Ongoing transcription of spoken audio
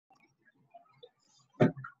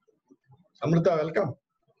అమృత welcome.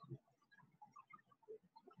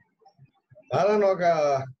 Aaron ఒక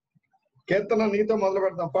కీర్తన నీతో మొదలు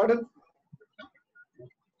పెడతాం, పాడు.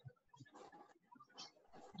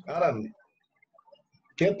 ఆరాన్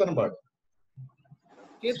కీర్తన పాడు.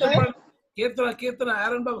 కీర్తన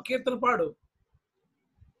ఆరాన్ బాబు కీర్తన పాడు.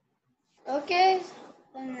 Okay.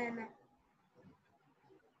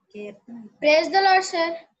 Praise the lord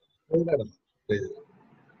sir.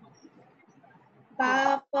 పా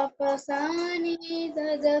ప ప సా ని ద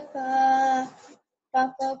ద పా ప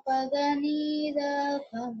ప ప ద ని ద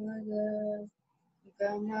ప మ గ గ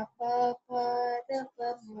మ ప ప ద ప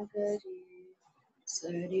మ గ రి స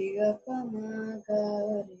రి గ ప మ గ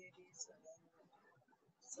రి రి స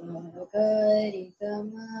స గ రి గ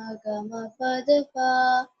మ ప ద ప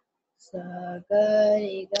స గ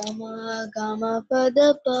రి గ మ ప ద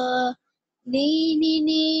ప ని ని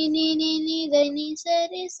ని ని ని ని ద ని స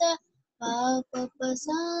రి స పా ప ప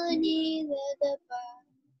సా ని ద ద పా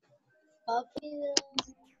పా పి ద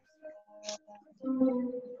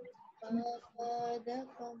పా ప ద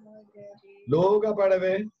ప మ గ రి లోగా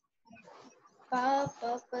పాడవే. పా ప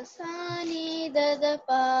ప సా ని ద ద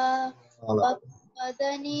పా ప ప ద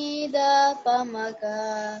ని ద ప మ గ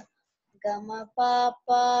గ మ ప ప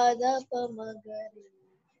ద ప మ గ రి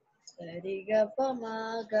స రి గ ప మ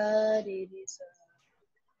గ రి రి స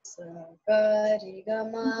స గ రి గ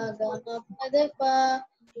మ ప ద ప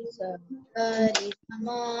స గ రి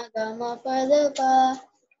గ మ ప ద ప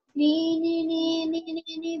ని ని ని ని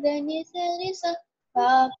ని ని ద ని స రి స పా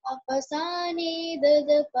ప ప సా ని ద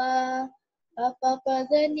ద పా ప ప ప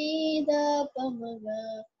ద ని ద ప మ గ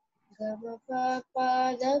గ మ ప ప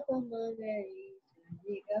ద ప మ గ రి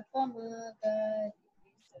రి గ ప మ గ రి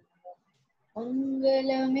స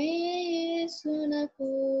మంగళమే యేసునకు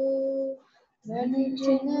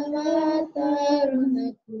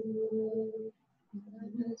మనుజనవాతారునకు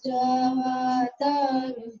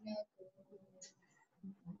మనుజావాతారునకు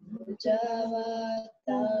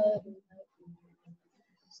మనుజావాతారునకు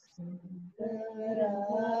సుందర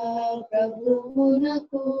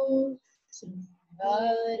ప్రభువునకు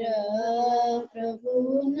సుందర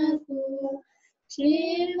ప్రభువునకు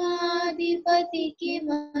క్షేమాధిపతికి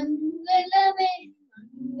మంగళమే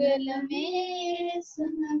మంగళమే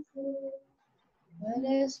యేసునకు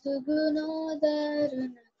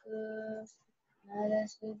నరసుగుణోదారునకు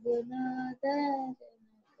నరసుగుణోదారునకు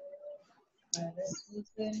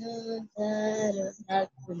నరసుగుణోదారునకు.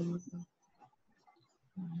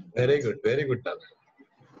 Very good.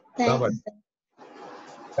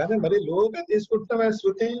 కానీ మరి లోగా తీసుకుంటున్నావా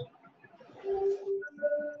శృతి?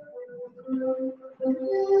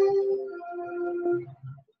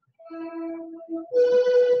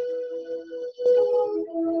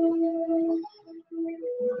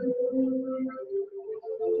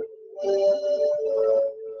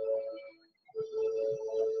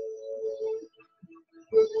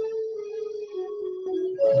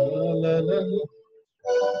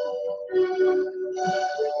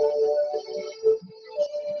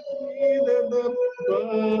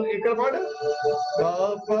 ఇక్కడ పాడు.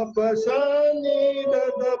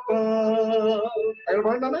 అక్కడ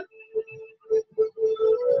పాడినా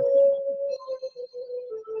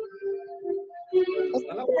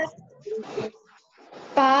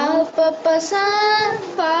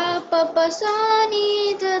పా ప ప సా ని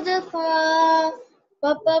ద ద పా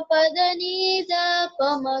ప ప ప ద ని ద ప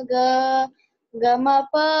మ గ గ మ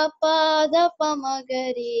ప ప ద ప మ గ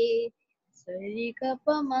రి స రి గ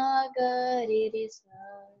ప మ గ రి రి స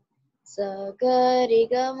స గ రి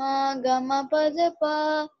గ మ ప ద ప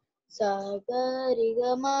స గ రి గ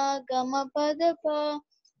మ ప ద ప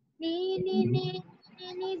ని ని ని ని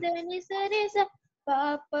ని ద ని స రి స పా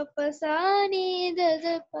ప ప సా ని ద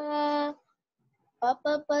ద పా ప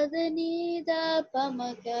ప ప ద ని ద ప మ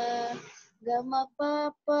గ గ మ ప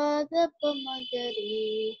ప ద ప మ గ రి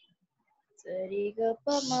స రి గ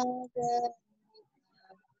ప మ గ.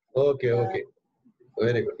 Okay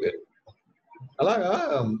very good. అలాగా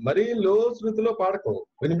మరీ లో శృతిలో పాడకు,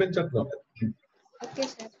 వినిపించట్లేదు. Okay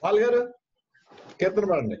sir. పాల్ గారు కీర్తన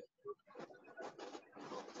పాడండి.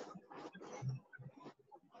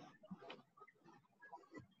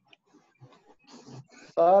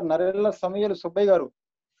 సార్ నరేళ్ళ సమయలు సుబ్బయ్య గారు.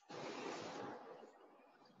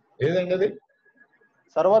 ఏదండి అది?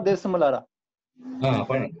 సర్వదేశములారా.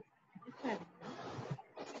 పాడండి.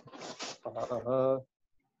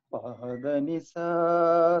 పదని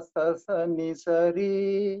సని సరి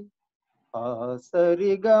ఆ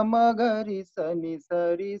సరి గమ గరి సని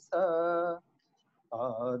సరి సా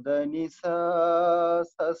పాదని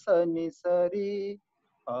సని సరి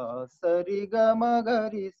ఆ సరి గమ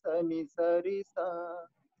గరి సని సరి సా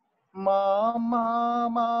మా మా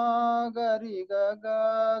మా గరి గ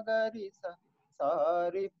గరి స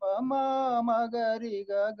సారి ప మా గరి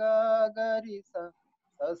గ గరి స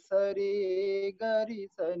సరి గరి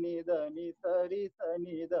సని దని సరి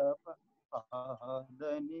సని ద ప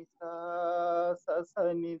దని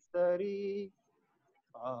సని సరి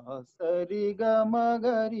సరి గ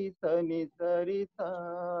గరి సని సరి స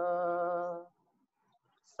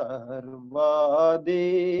సర్వాదేశములారా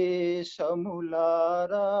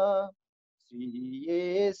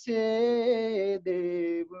శ్రీయేసే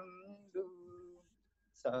దేవుండు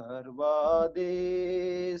సర్వాదేశములారా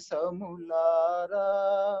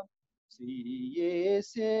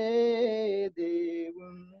శ్రీయేసే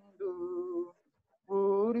దేవుండు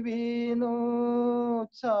పూర్వీను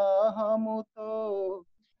చాహముతో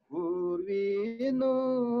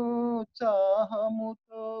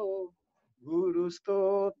గురు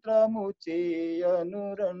స్తోత్రము చేయను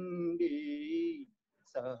రండి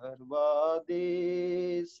సర్వాదేశములారా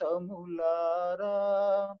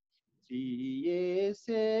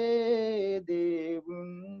శ్రీయేసే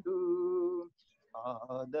దేవుండు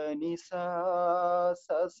ఆదని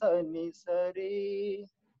సని సరి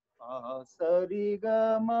సరి గ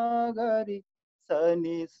గరి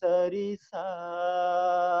సని సరి సా.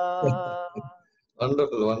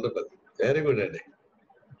 వండర్ఫుల్ వండర్ఫుల్, వెరీ గుడ్ అండి,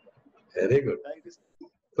 వెరీ గుడ్.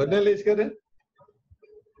 కొన్నేళ్ళు గారు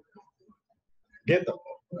గీతం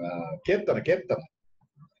కీర్తన కీర్తన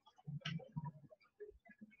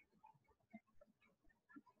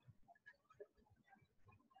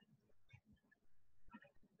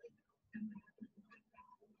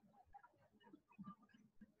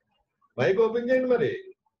మైక్ ఓపెన్ చేయండి మరి.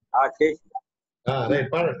 రైట్,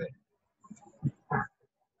 పాడండి.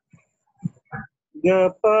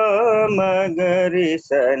 గప మగరి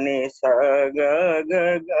సని సగ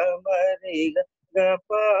మరి గప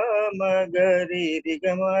మగరి రిగ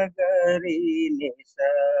మగరి నిస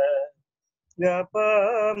గప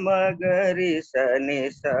మగరి సని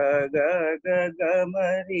సగ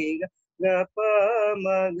మరి గప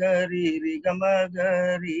మగరి రిగ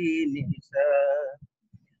మగరి నిస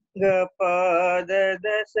గపాద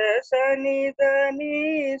దశ సని దని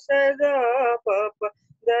సదా పప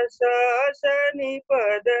దశ సని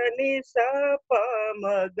పదని సప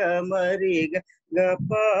మగ మరి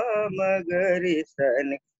గప మగరి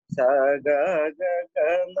సని సగ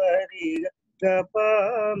మరి గప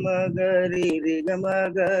మగరి రిగ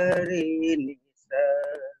మగరి నిస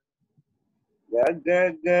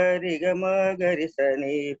గరి గ మగరి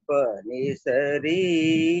సని పని సరి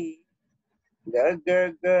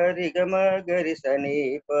గరి గ మగరి సని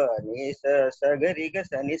పని సగరి గ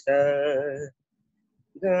సని స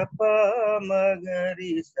గప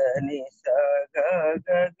మగరి సని సగ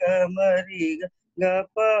మరి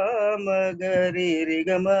గప మగరి రిగ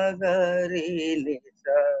మగరి నిస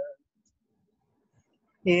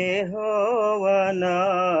యెహోవా నా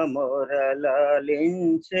మొరలాలించెను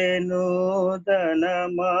ధన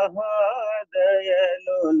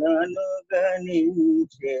మహాదయను నన్ను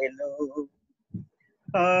గణించెను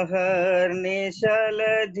అహర్నిశల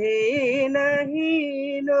దీనహీనుడగునా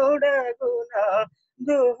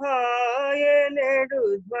దుహాయనెడు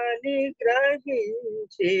ధ్వని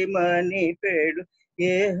గ్రహించి మణిపెడు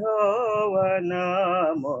యెహోవా నా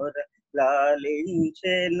మొర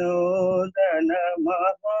లాలించెను ధన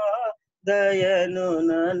మహాదయను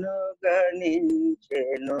నన్ను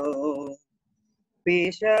గణించెను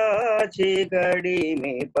పిశాచి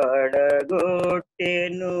గడిమి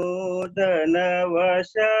పడగొట్టెను ధన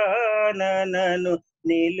వశానను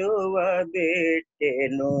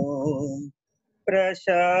నిలువబెట్టెను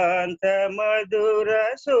ప్రశాంత మధుర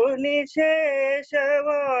సునిశేషవాక్ఫల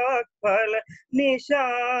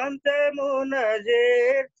నిశాంతమున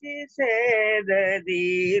చేర్చి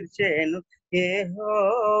సేదీర్చెను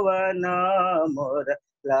యెహోవా నా మొర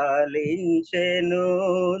లాలించెను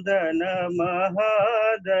ధన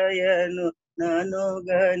మహాదయను నన్ను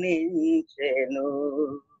గణించెను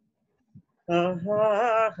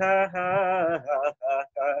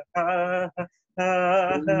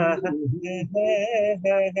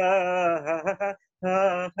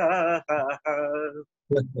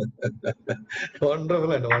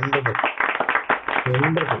వండర్ఫుల్ అండి, వండర్ఫుల్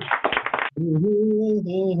వండర్ఫుల్.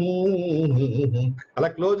 అలా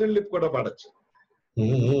క్లోజ్ లిప్ కూడా పాడచ్చు.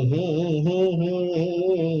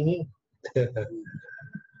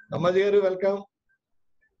 అమ్మాజీ గారు వెల్కమ్.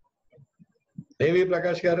 దేవి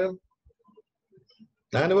ప్రకాష్ గారు,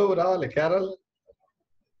 నానిబాబు రావాలి. కేరళ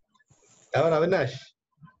ఎవరు? అవినాష్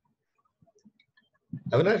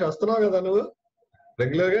వస్తున్నావు కదా నువ్వు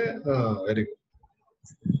రెగ్యులర్ గా? Very good.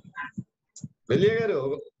 వెల్లియ గారు,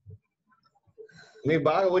 మీ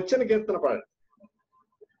బాగా వచ్చిన కీర్తన పాడండి.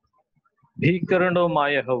 భీకరుడు మా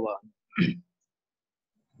యెహోవా,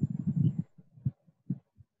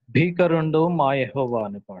 భీకరుడు మా యెహోవా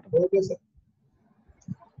అని పాట. Okay sir.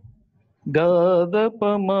 గద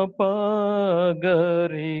పమ ప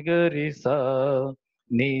గరి గరి సా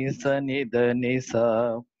ని స ని ద ని సా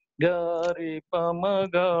గరి పమ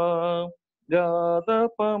గా గద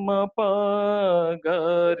పమ ప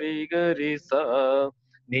గరి గరి సా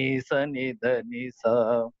ని స ని ద ని సా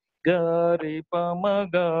గరి పమ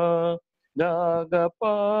గా గా గ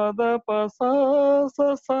పద ప సా స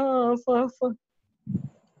సా స స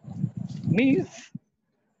ని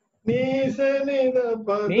నీ సనిద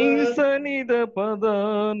పద నీస నిద పద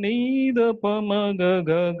నీద పమ గ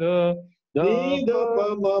గ గ గ నీద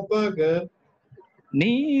పమ పగ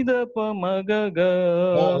నీద పమ గ గ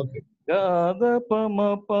ఓకే. గద పమ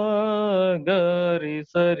ప గరి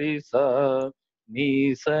సరి సా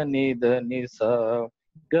నీస నిద నిస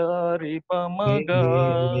గరి పమ గ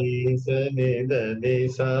నీ సనిద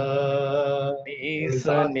నిసా నీస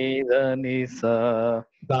నిద నిస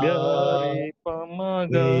గరి పమ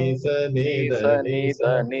గ నీ సనిద నీస నిద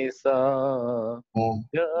నిసా నిస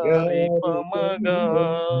గరి పమ గ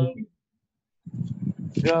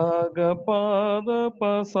గ గ పద ప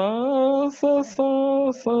సా స సా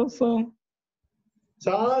స స.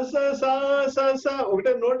 సా స సా స స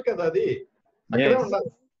ఒకటే నోట్ కదా అది, అక్కడే Yes.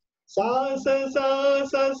 ఉండాలి. సా స సా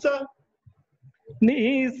స స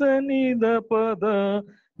నీస నిద పద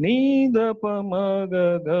నీద పమ గ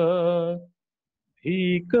గ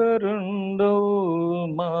భీకరుండో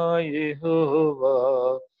మా యెహోవా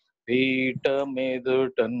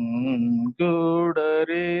పీఠమెదుటన్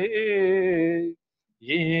గూడరే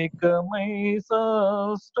ఏకమై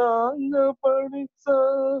సాష్టాంగపడి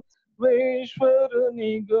సర్వేశ్వరుని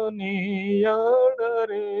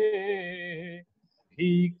గొనియాడరే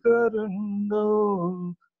భీకరుండో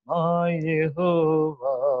మా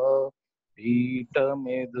యెహోవా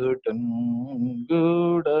పీఠమెదుటన్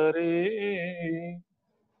గూడరే.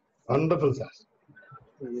 Wonderful sir,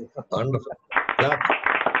 wonderful.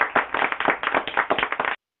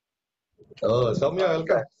 ఓ సౌమ్య,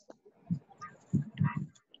 వెల్కమ్.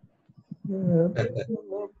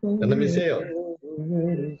 నన్ను మిస్ అయ్యావు.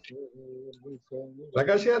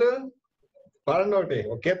 ప్రకాష్ గారు పాడండి, ఒకటి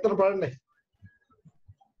ఒక కీర్తన పాడండి.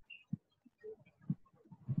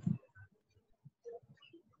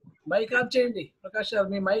 మైక్ ఆన్ చేయండి ప్రకాష్ గారు,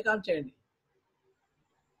 మీ మైక్ ఆన్ చేయండి.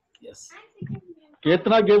 ఎస్,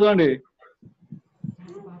 కీర్తన గీతం అండి,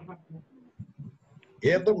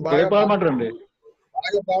 గీతం బాగా పాడమంటారండి.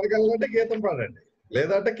 బాగా పాడగలంటే గీతం పాడండి,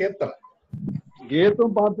 లేదంటే కీర్తన గీతం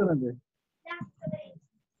పాడతానండి.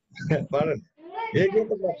 పాడండి. ఏ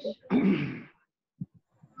గీతం పాడతారు?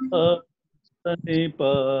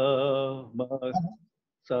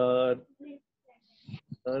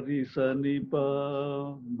 సరి సని ప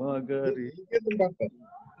మగరి ఏ గీతం పాడతారు?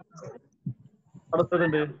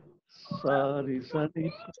 పడతాడండి. సారి సని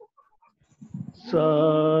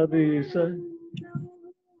సారి సని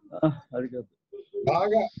అది కాదు,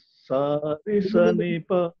 బాగా సారి సని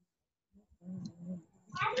ప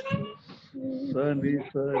సని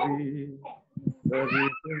సరి సరి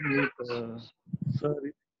సని ప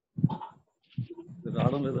సరి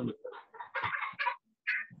రావడం లేదండి.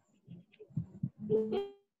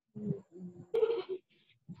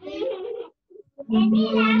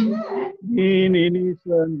 నీ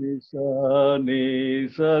సని సని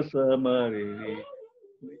సమరి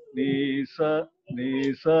నీ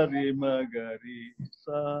సరి మగరి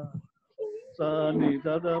సాని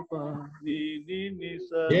దదప నీ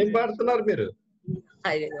ఏం పాడుతున్నారు మీరు?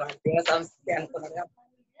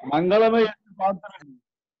 మంగళమే పాడతానండి.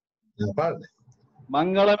 పాడండి,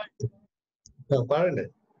 మంగళమే పాడండి,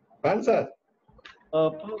 పాడండి సార్.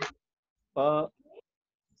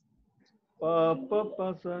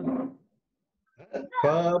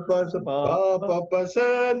 పాప స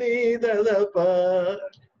నీ దద ప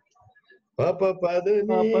పప పద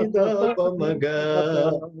నీ ద ప మగ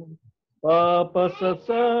పాప స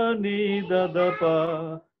నీ దద ప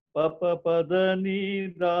పప పద నీ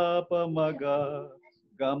ద ప మగ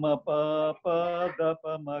గమ పాప ద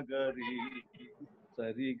ప మగరి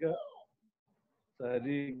సరిగ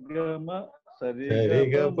సరిగమ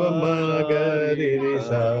సరిగ ప మగరి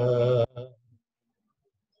సా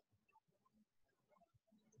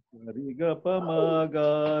సరిగ ప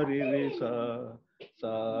మగరి సా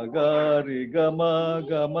సాగారి గమ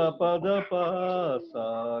గమ పద ప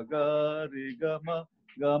సాగారి గమ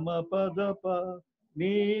గమ పద ప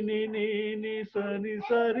నీ సరి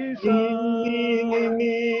సరి సా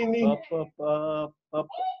పప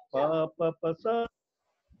ప స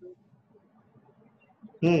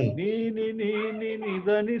నీ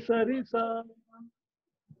దని సరి సా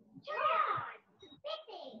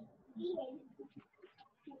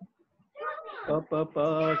పప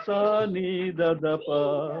సాని దదప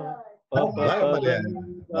పప మరి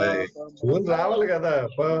చూని రావాలి కదా.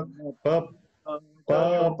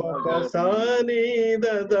 సాని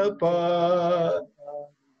దదప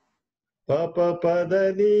పప పద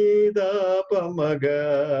నీ దాప మగ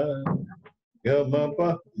గమ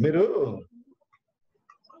మీరు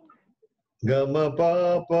గమ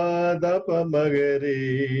పాప దప మగరి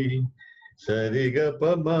సరిగ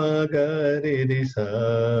పమగరి రిసా.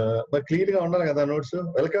 మరి క్లియర్ గా ఉండాలి కదా నోట్స్.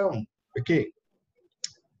 వెల్కమ్ విక్కీ.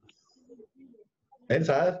 ఏంటి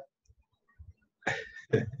సార్?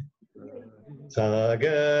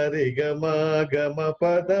 సాగరి గమ గమ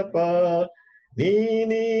పద ప నీ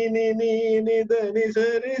నీ ని ని ని దని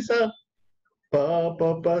సరి స పాప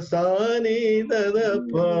పసాని దద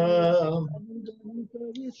ప.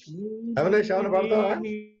 అవినేష్ ఏమైనా పడతావా?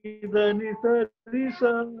 దని సరి స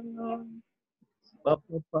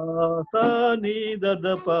పప సాని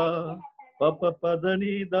దదప పప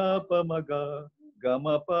పదని దాప మగ గమ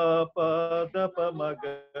పాప దప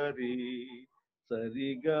మగరి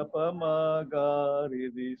సరిగ పమగారి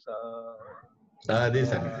దిశా. అది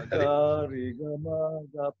సంగతి. గారి గమ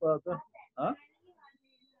గపద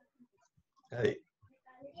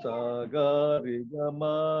సాగారి గమ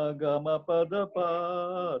గమ పద ప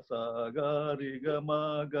సాగారి గమ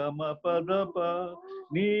గమ పద ప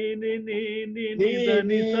నీ ని ని ని ని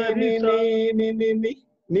దని సరి సా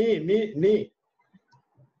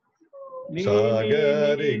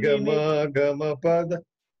సాగరి గమ గమ పద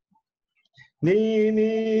నీ నీ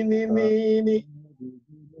ని ని ని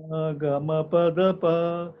గమ పద ప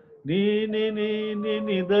నీ ని ని ని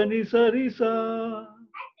ని దని సరి సా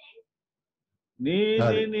నీ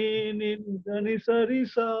ని ని ని దని సరి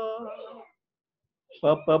సా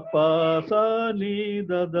పప ప సా ని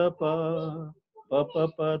దద ప పప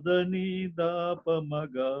పద ని దాప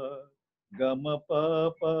మగ గమ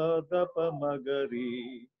పప దప మగరి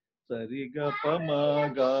సరిగ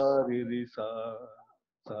పమగారి రిసా.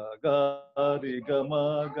 సాగారి గమ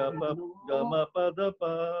గమ గమ పద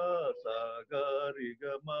ప సాగారి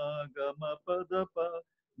గమ గమ పద ప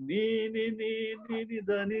నీ ని ని ని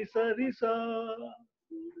దని సరి సా.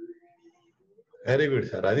 Very good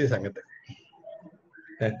sir. అది సంగతి.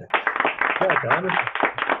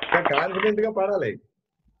 కాన్ఫిడెంట్ గా పాడాలి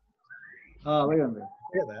అలాగే అండి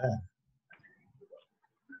కదా.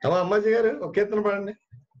 అమ్మా అమ్మాజీ గారు ఒక కీర్తన పాడండి.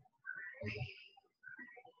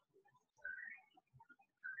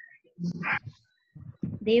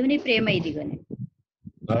 దేవుని ప్రేమ ఇదిగోని.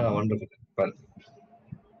 వండర్ఫుల్.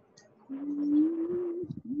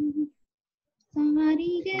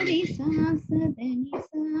 సారి గరి సా సదని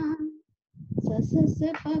సా స స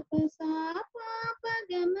స ప ప సా ప ప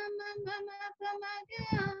గ మ మ మ మ ప మ గ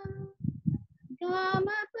గ మ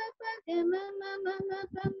ప ప గ మ మ మ మ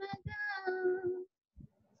ప మ గ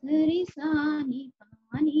సరి సా ని పా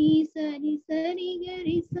ని సరి సరి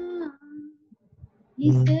గరి సా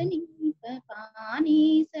ని స ని ప పా ని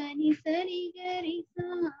స ని సరి గరి సా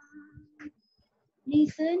ని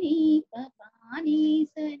స ని ప పా ని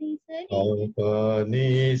స ని సరి ని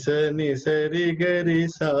స ని సరి గరి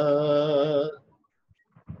సా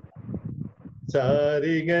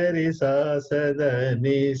సారి గరి సా సద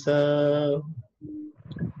ని సా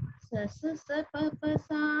స స స ప ప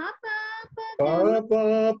సా ప ప ప ప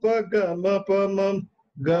ప గ మ ప మ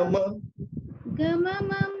గ మ గ మ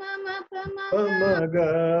మ మ మ ప మ గ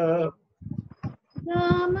గ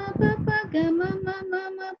మ ప ప గ మ మ మ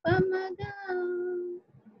మ ప మ గ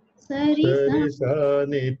సరి సా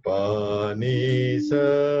ని పా ని స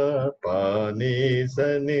పా ని స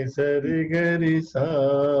ని సరి గరి సా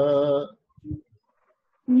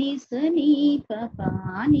ని స ని ప పా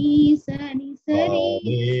ని స ని సరి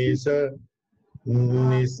ని స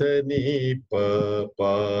ని స ని ప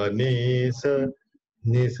పా ని స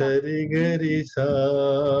ని సరి గరి సా.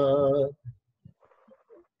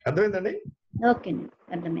 అర్థమైందండి? ఓకే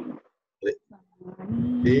అర్థమైంది.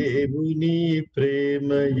 దేవుని ప్రేమ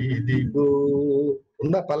ఇదిగో.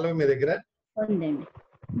 ఉందా పల్లవి మీ దగ్గర? ఉందండి.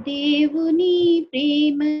 దేవుని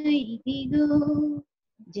ప్రేమ ఇదిగో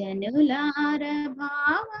జనులార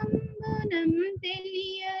భావంబునం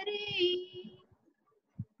తెలియరే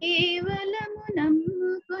కేవలము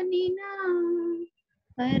నమ్ముకొనినా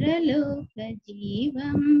పరలోక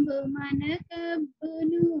జీవంబు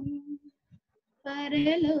మనకబ్బును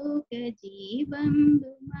పరలోక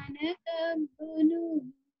జీవంబు మనకబ్బును.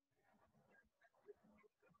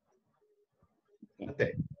 అంతే.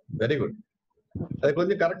 Very good. అది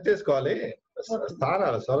కొంచెం కరెక్ట్ చేసుకోవాలి.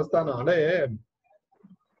 స్థానాలు స్వరస్థానం అంటే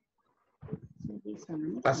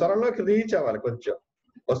ఆ స్వరంలోకి రీచ్ అవ్వాలి. కొంచెం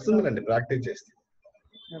వస్తుందండి ప్రాక్టీస్ చేస్తే.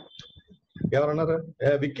 ఎవరన్నారు?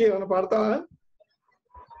 విక్కీ ఏమైనా పాడతావా?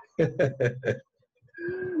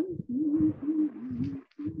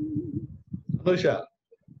 అనుష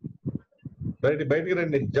బయటికి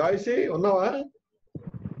రండి. జాయ్సీ ఉన్నావా?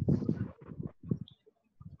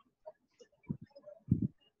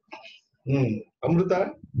 అమృత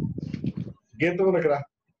గీతం రా.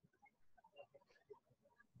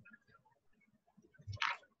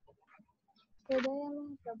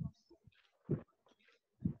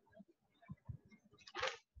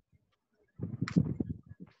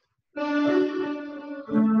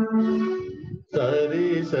 సరి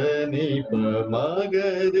సని ప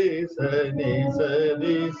మగరి సని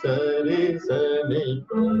సరి సరి సని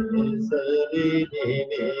పని సరి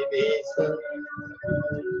ని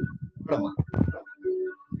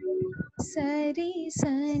సరి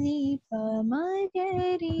సని ప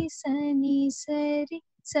మగరి సని సరి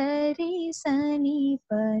సరి సని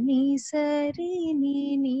పని సరి ని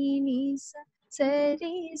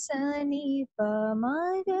సరి సని ప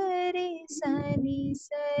మగరి సని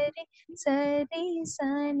సరి సరి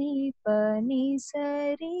సని పని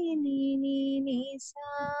సరి ని సా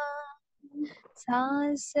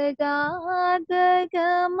సగా గ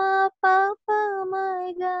మ ప ప మ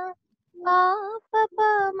గ ప ప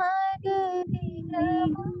మగరి గ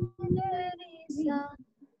మగరి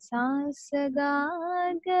సా సగా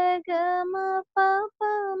గ మ ప ప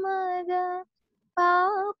మగ ప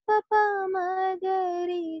ప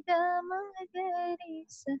మగరి గ మగరి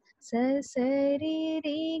సరి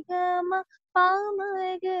రి గ మ ప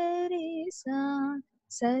మగరి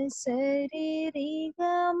సరి రి గ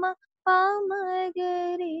మ ప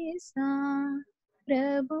మగరి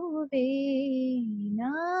ప్రభువే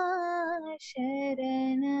నా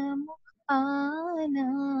శరణము ఆనామని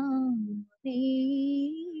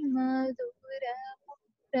మధురము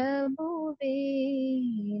ప్రభువే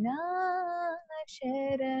నా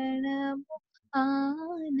శరణము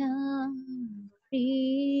ఆనామని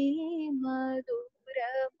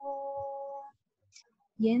మధురము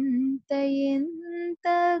ఎంత ఎంత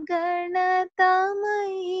గణత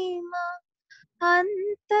మహిమా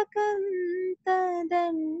అంతకంత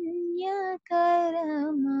ధన్యకరమా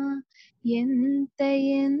ఎంత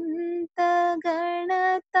ఎంత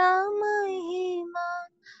గణత మహిమా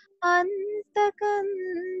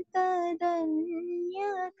అంతకంత ధన్యకరమా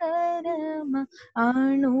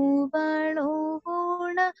అణువణువున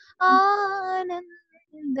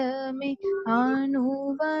ఆనందమే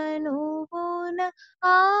అణువణువున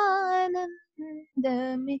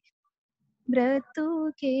ఆనందమే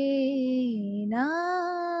బ్రతుకే నా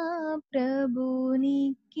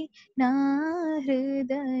ప్రభునికి నా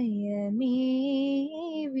హృదయమే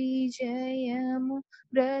విజయము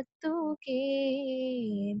బ్రతుకే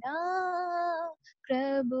నా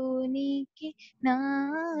ప్రభునికి నా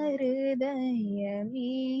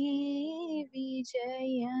హృదయమే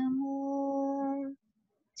విజయము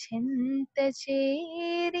చెంత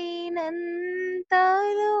చేరినంతలోన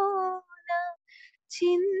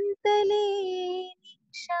చింతలేని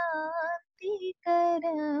శాంతికరమా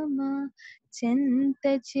చెంత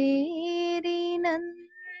చేరినంతలోన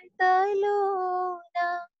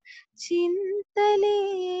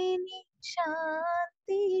చింతలేని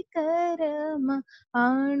శాంతికరమా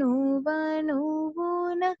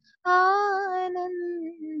అణువణువున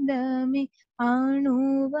ఆనందమే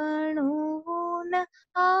అణువణువున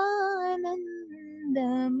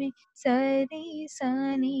ఆనందమే సరి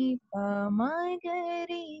సని ప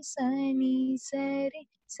మగరి సని సరి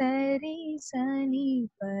సరి సని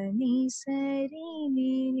పని సరి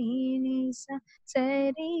ని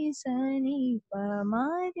సరి సని ప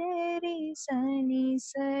మగరి సని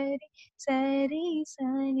సరి సరి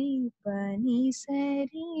సని పని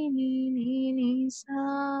సరి ని సా.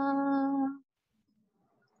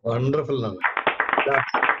 వండర్ఫుల్ నాన్న.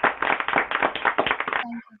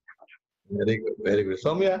 Very good, very good.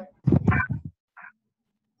 Soumya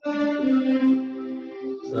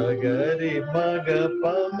సగరి మగ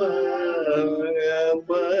పమ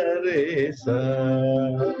మరే సా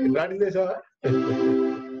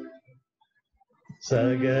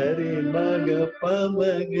సగరి మగ పమ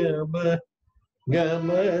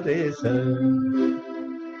గమరే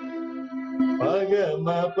పగమ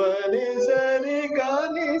పని సరి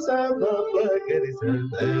కాని సమ పగరి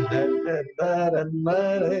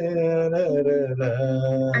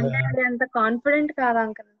అంత కాన్ఫిడెంట్ కాదా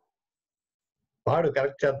అంకల్? పాడు,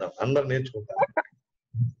 కరెక్ట్ చేద్దాం, అందరు నేర్చుకుంటాం.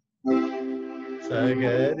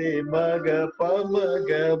 సగరి మగ పమ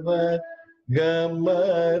గమ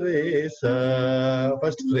గమరే సా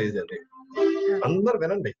ఫస్ట్ ఫ్రేజ్ అది అందరు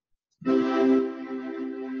వినండి.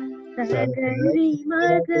 సగరి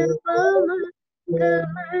మగ పమ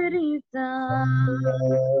గమరి సా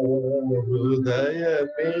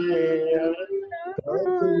హృదయమే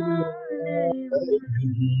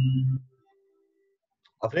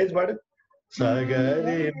ఆ ఫ్రేజ్ పాడు.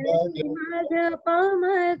 సగరి మగ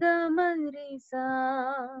పమగ మరిసా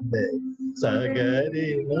సగరి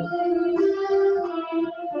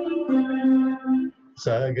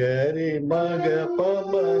సగరి మగ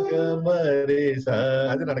పమగ మరి స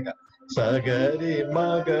అది నడక. సగరి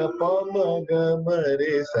మగ పమగ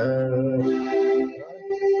మరి స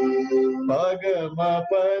పగ మ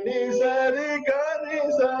పని సరి గరి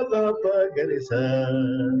సద పగరి స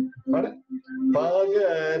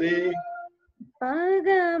పగరి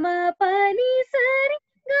పగమ పని సరి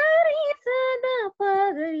గరి సద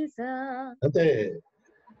పగరి స. అంతే.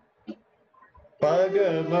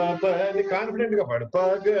 పగమ పని కాన్ఫిడెంట్ గా పాడు.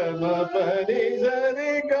 పగమ పని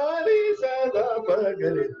సరి గరి సద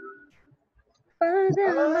పగరి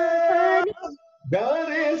పగమ పని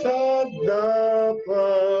గరి సద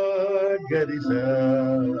పగరి స.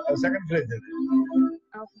 సెకండ్ ఫ్రేజ్ అది.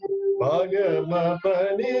 పగమ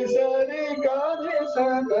పని సరి గరి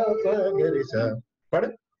సద పగరి స పాడు.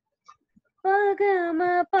 పగమ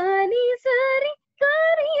పని సరి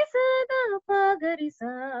గరి సద పగరి స.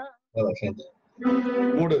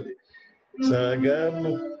 మూడోది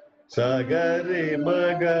సగము సగరి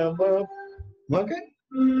మగమ మగ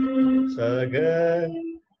సగ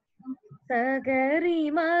సగరి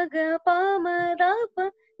మగ పమదప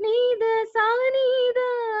నీద సానిద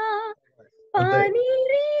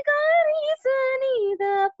పనిరి గరి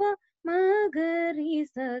సనిదప మగరి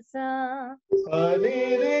సస.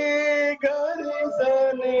 పనిరి గరి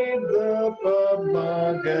సనిదప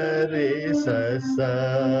మగరి సస.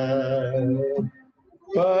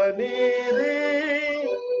 పనిరి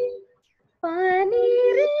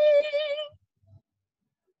పనిరి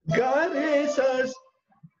గరి సస్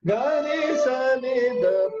గరి సనిద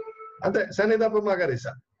అంతే. సనిదప మగరి స.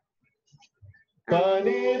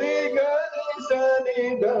 పనిరి గరి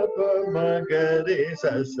సనిదప మగరి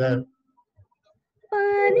సస.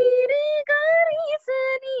 పనిరి గరి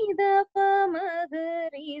సనిదప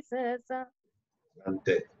మగరి సస.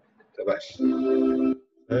 అంతే. శభాష్.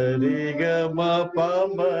 సరిగమ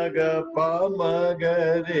పమగ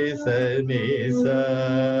పమగరి సని స.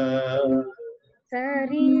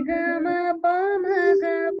 సరిగమ పమగ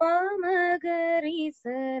పమగరి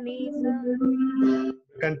సని స.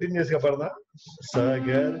 కంటిన్యూస్ గా పడదా.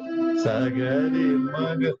 సగర్ సగరి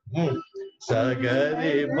మగ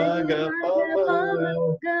సగరి మగ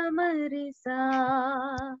పమగ మరి సా.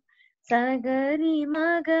 సగరి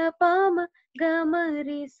మగ పమ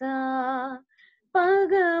గమరి సా.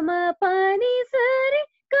 పగమ పని సరి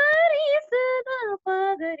గరి సద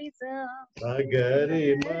పగరి స. సగరి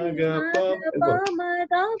మగ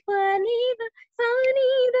పమద పనిద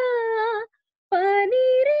సనిద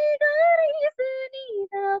పనిరి గరి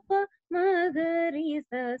సనిద మగరి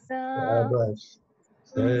సస.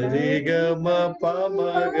 సరిగమ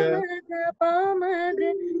పమగ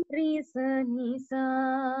పమగరి సని సా.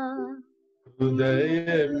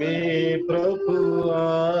 హృదయమే ప్రభు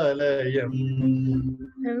ఆలయం.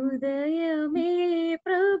 హృదయమే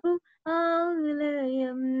ప్రభు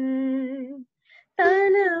ఆలయం.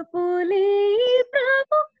 తలపులే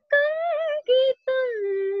ప్రభు కంకితం.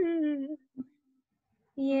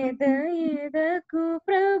 ఎద ఎదకు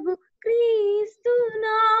ప్రభు క్రీస్తు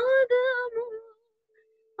నాదము.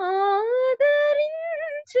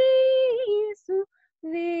 ఆదరించేసు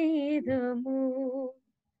వేదము.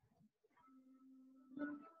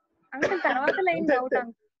 అంటే తర్వాత లైన్ డౌట్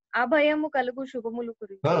అంక. అభయము కలుగు శుభములు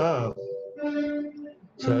కురి.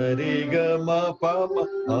 సరిగమ పమ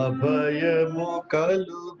అభయము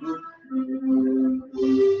కలుగు.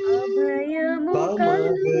 అభయము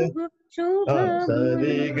కలుగు శుభము.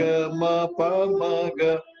 సరిగమ పమగ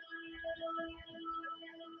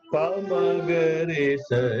పమగరి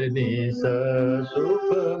సని స.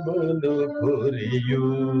 శుభములు కురియు.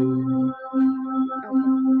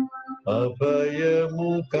 అభయము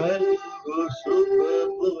కలుగు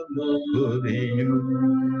శుభములు కురియు.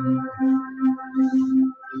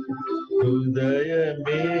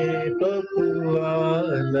 హృదయమే ప్రభు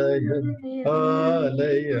ఆలయం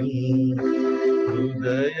ఆలయం.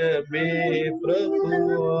 హృదయమే ప్రభు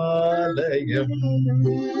ఆలయం.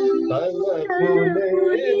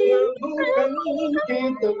 తలపులే ప్రభు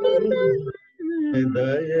కంకితం.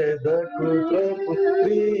 దయదకు ప్రభు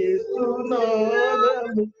క్రీస్తు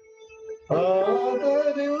నాదము.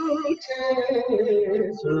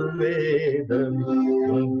 ఆదరించేసు వేదము.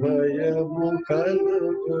 అభయము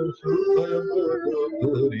కలుగు శుభములు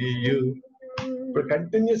కురియు. ఇప్పుడు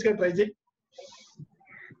కంటిన్యూస్ గా ట్రై చేయి.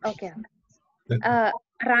 ఓకే.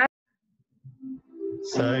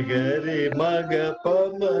 సగరి మగ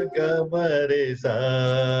పమ గమరి సా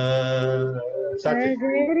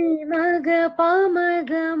సగరి మగ పమ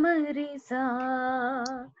గమరి సా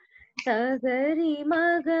సగరి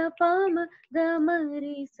మగ పమ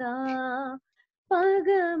గమరి సా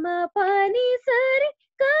పగమ పని సరి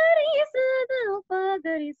కరి సద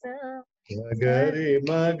పగరి సా సగరి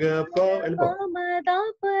మగ పమ ద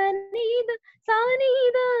పనిద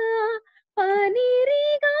సానిద పనిరి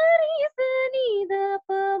గరి సనిద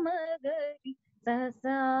పమగరి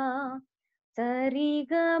ససా సరి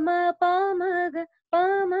గమ పమగ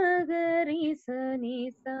పమగరి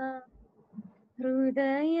సనిసా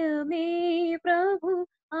హృదయమే ప్రభు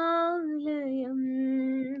ఆలయం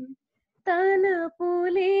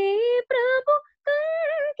తలపులే ప్రభు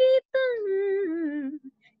కంకితం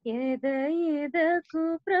ఎద ఎదకు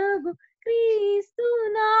ప్రభు క్రీస్తు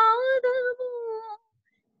నాదము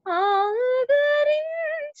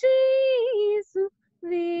ఆదరించేసు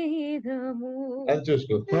వేదము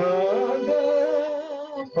చూసుకో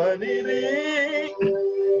పనిరే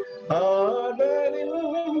ఆదరించేసు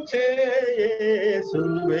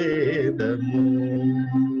వేదము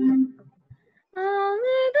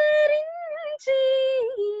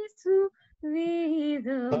ఆదరించేసు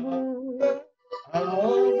వేదము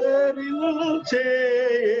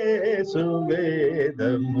ఆదరించేసు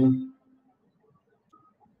వేదము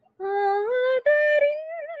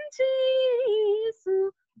ఆదరించేసు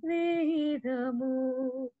వేదము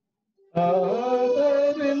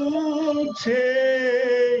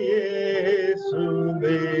ఆదరించేసు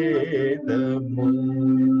వేదము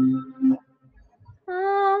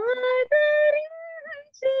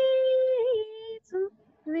ఆదరించేసు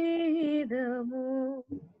వేదము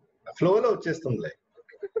ఫ్లోలో వచ్చేస్తుంది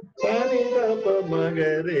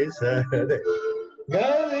మగరి సరే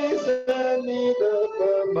గరి సని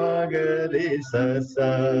మగరి స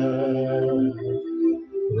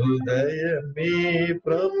హృదయమే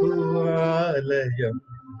ప్రభు ఆలయం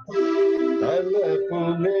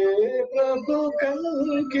తలపులే ప్రభు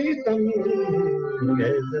కంకితం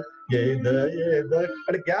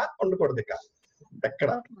అక్కడ గ్యాప్ ఉండకూడదు ఇక ఎక్కడ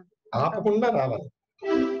ఆపకుండా రావాలి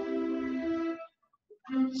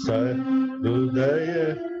హృదయ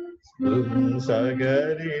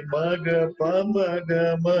సగరి మగ పమగ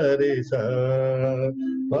మరి సగమ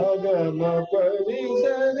పరి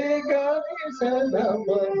సరి గరి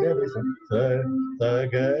సగరి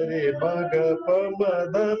సగరి మగ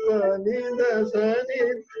పమద పని సని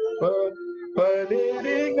పని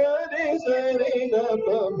గరి సరి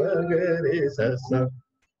గరి స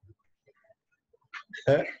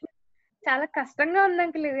చాలా కష్టంగా ఉంది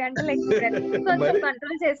అంకుల్ ఇది అంటే లైక్ కొంచెం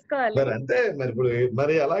కంట్రోల్ చేసుకోవాలి మరి అంతే మరి ఇప్పుడు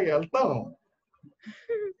మరి అలాగే వెళ్తాం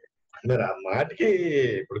మరి ఆ మాటకి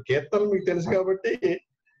ఇప్పుడు కీర్తనలు మీకు తెలుసు కాబట్టి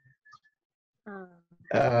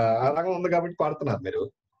అలాగే ఉంది కాబట్టి పాడుతున్నారు మీరు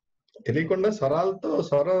తెలియకుండా స్వరాలతో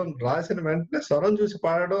స్వరం రాసిన వెంటనే స్వరం చూసి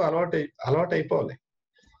పాడడం అలవాటు అయిపోవాలి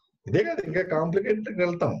ఇదే కదా ఇంకా కాంప్లికేటెడ్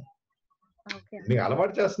వెళ్తాం మీకు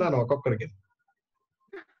అలవాటు చేస్తున్నాను ఒక్కొక్కడికి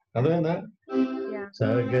అదేనా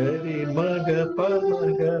సగరి మగ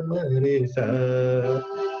పమగ మరి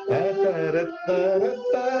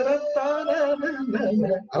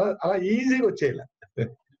అలా ఈజీగా వచ్చేయాల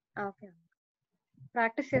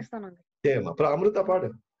ప్రాక్టీస్ చేస్తాను అమృత పాడు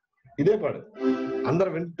ఇదే పాడు అందరు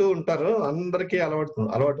వింటూ ఉంటారు అందరికీ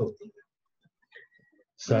అలవాటు అవుతుంది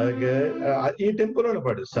ఈ టెంపులోనే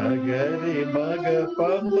పాడు సగరి మగ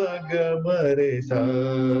పమగ మరి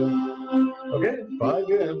ఓకే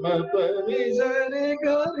పగమ పరి సరి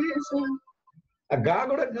గరి ఆ గా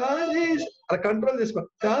కూడా గారి అది కంట్రోల్ చేసుకో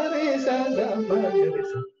గారి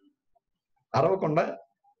అరవకుండా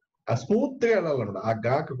ఆ స్మూత్ గా వెళ్ళాలన్నమాట ఆ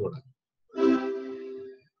గాకు కూడా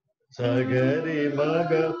సగరి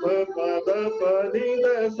మగ పద పని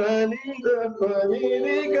సని పని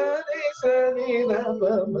గరి సని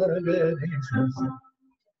మగరి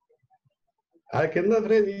ఆ కింద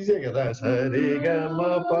ఫ్రేజ్ ఈజీ కదా సరి గమ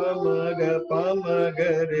పమగ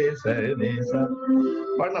పమగరి సరి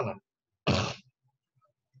పడినా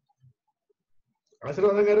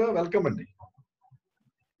ఆశీర్వాదం గారు వెల్కమ్ అండి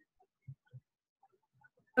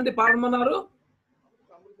పాడమన్నారు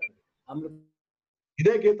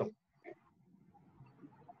ఇదే గీతం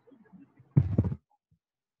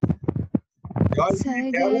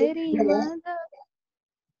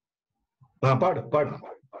పాడు పాడు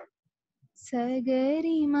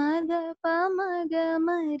సగరి మగ పమగ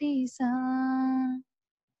మరి సా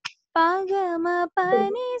పగమ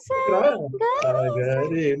పని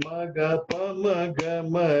సగరి మగ పమగ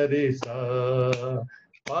మరి సా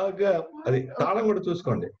పగ అది తాళం కూడా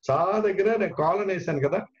చూసుకోండి సా దగ్గర నేను కాలన్ వేసాను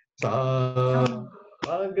కదా సా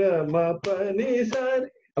పగమ పని సరి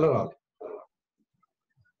అలా రావాలి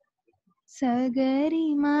సగరి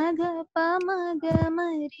మగ పమగ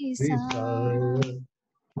మరి సా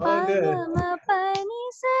పగమ పని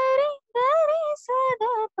సరి గరి సద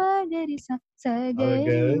పగరి స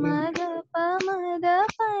సగరి మగ పమద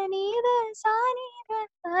పని ద సాని ద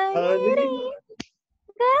పని రి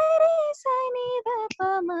గరి సని ద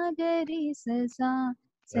పమగరి సా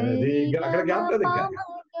సరి గమ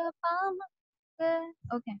పమగ పమగ.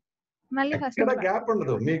 ఓకే, మళ్ళీ ఫస్ట్ గ్యాప్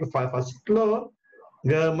ఉండదు మీకు. ఫస్ట్ లో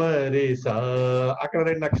గమరి సా అక్కడ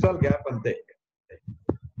 2 అక్షరాలు గ్యాప్ అంతే.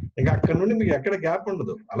 ఇంకా అక్కడ నుండి మీకు ఎక్కడ గ్యాప్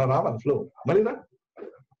ఉండదు, అలా రావాలి ఫ్లో. మళ్ళీ రా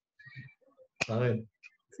 1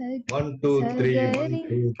 2 3 1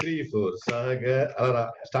 2 3 4 సగ అలా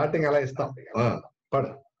స్టార్టింగ్ అలా ఇస్తాం. పడ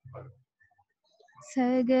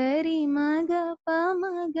సగరి మగ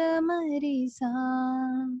పమగ మరి సా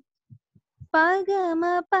పగమ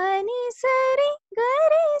పని సరి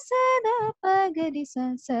గరి సద పగరి స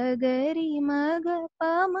సగరి మగ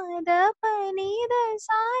పమద పని ద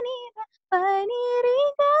సాని ద పని రి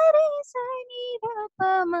గరి సని ద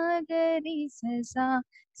పమగరి సా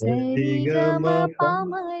సరి గమ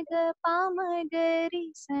పమగ పమగరి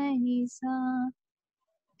సని సా.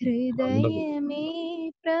 హృదయమే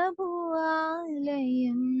ప్రభు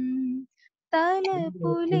ఆలయం,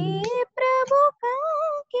 తలపులే ప్రభు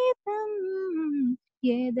కంకితం,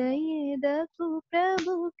 ఎదకు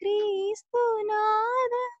ప్రభు క్రీస్తు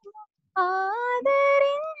నాదము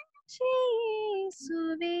ఆదరించి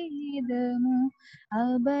సువేదము,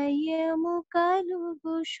 అభయము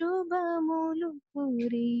కలుగు శుభములు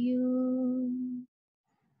కురియు.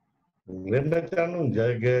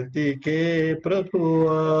 జగతికే ప్రభు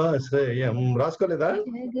ఆశ్రయం. రాసుకోలేదా?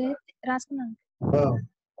 రాసుకున్నాను.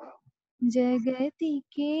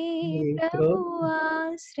 జగతికే ప్రభు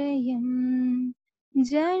ఆశ్రయం,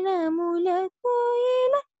 జనములకు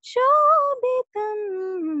ఇలా శోభితం,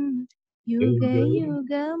 యుగ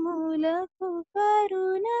యుగములకు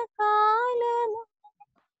కరుణ కాలము,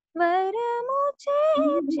 వరము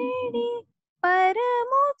చేర్చిడి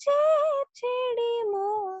పరము చేర్చిడి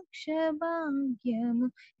మోక్ష భాగ్యము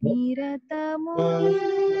నిరతము.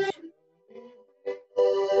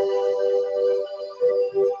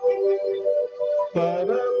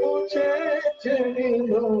 పరము చేర్చిడి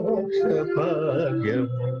మోక్ష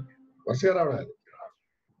భాగ్యము. వరుసగా రావడాలి.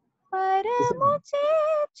 పరము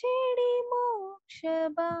చేర్చిడి మోక్ష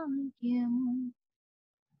భాగ్యము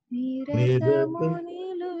నిరతము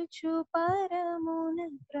నిలుచు పరమున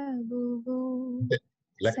ప్రభువు.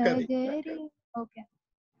 సగరి. ఓకే,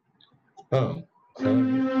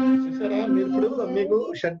 చూసారా మీరు? ఇప్పుడు మీకు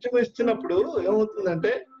షడ్జం ఇచ్చినప్పుడు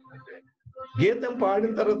ఏమవుతుందంటే, గీతం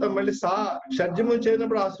పాడిన తర్వాత మళ్ళీ షడ్జము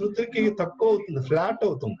చేసినప్పుడు ఆ శృతికి తక్కువ అవుతుంది, ఫ్లాట్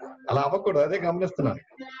అవుతుంది. అలా అవ్వకూడదు, అదే గమనిస్తున్నాను.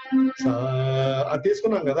 అది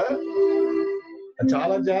తీసుకున్నాం కదా,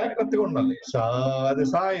 చాలా జాగ్రత్తగా ఉండాలి. అది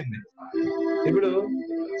సా అయింది. ఇప్పుడు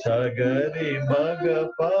సగరి మగ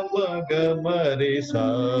పమగ మరి సా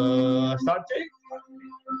స్టార్ట్ చేయి.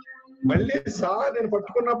 మళ్ళీ సా నేను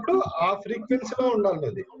పట్టుకున్నప్పుడు ఆ ఫ్రీక్వెన్సీలో ఉండాలి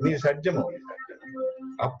అది మీ షడ్జము.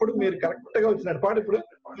 అప్పుడు మీరు కరెక్ట్ గా వచ్చినట్టు పాడు. ఇప్పుడు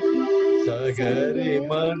సగరి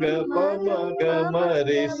మగ పమగ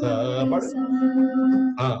మరి సా పాడు.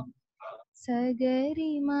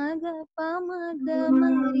 సగరి మగ పమగ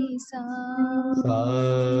మరి సా.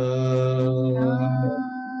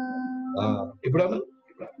 ఇప్పుడు అను.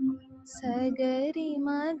 సగరి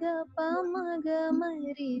మగ పమగ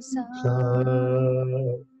మరి సా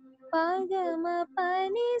పగమ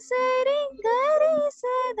పని సరి గరి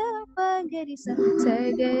సద పగరి స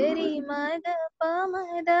సగరి మగ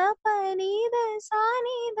పమద పని ద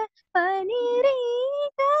సాని ద పని రి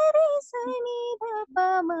గరి సని ద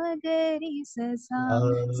పమగరి సా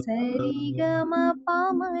సరి గమ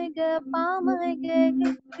పమగ పమగ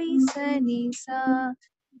గరి సని సా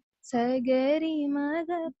సగరి మగ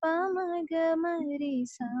పమగ మరి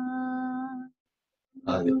సా.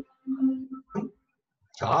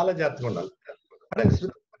 చాలా జాగ్రత్తగా ఉండాలి.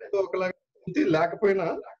 అంటే ఒకలాగా లేకపోయినా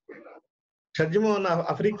షడ్జము అన్న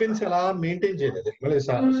ఆ ఫ్రీక్వెన్సీ అలా మెయింటైన్ చేయలేదు. మళ్ళీ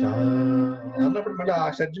అన్నప్పుడు మళ్ళీ ఆ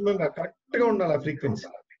షడ్జము కరెక్ట్ గా ఉండాలి, ఆ ఫ్రీక్వెన్సీ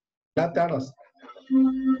తేడా వస్తుంది.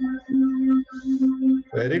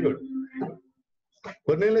 Very good.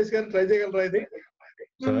 కొన్నేళ్ళేసి గారు ట్రై చేయగలరా ఇది?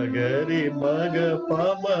 సగరి మగ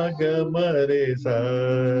పమగ మరి సా.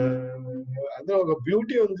 అందులో ఒక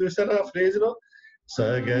బ్యూటీ ఉంది చూసారా ఆ ఫ్రేజ్ లో.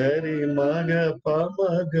 సగరి మగ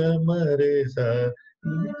పమగ మరి సా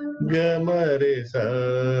గమరి సా.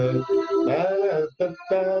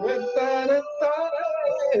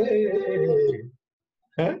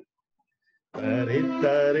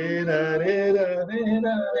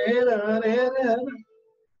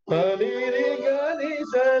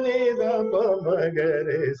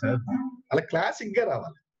 అలా క్లాసిక్ గా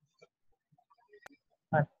రావాలి.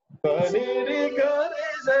 పనిరి గరి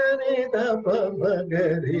సని దప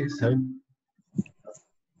మగరి సని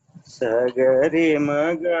సగరి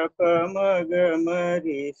మగ పమగ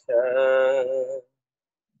మరి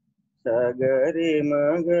సగరి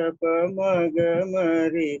మగ పమగ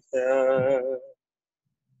మరి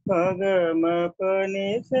పగమ పని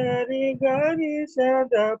సరి గరి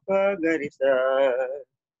సద పగరి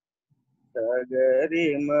సగరి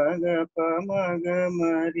మగ పమగ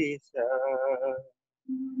మరి సగరి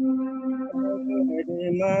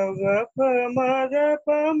మగ పమగ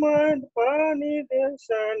పమ పని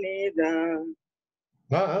దశని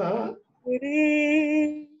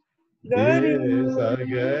గరి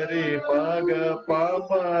సగరి పగ పమ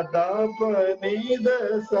దప నిద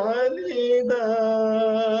సనిద.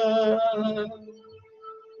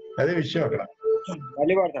 అదే విషయం అక్కడ.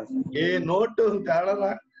 మళ్ళీ వాడతాను. ఏ నోటు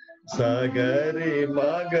తేడరా. సగరి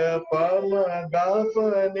మగ పమ దప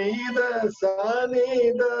నిద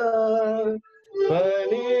సనిద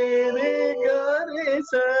పనిరి గరి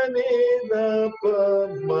సని దప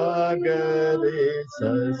మగరి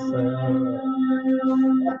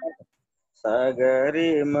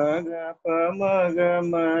సగరి మగ పమగ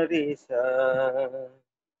మరి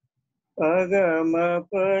పగమ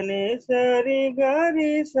పని సరి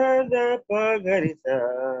గరి సద పగరి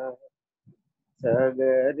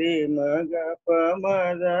సగరి మగ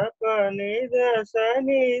పమద పని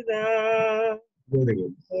దశనిద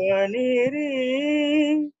పనిరి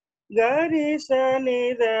గరి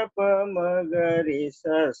సనిద పమగరి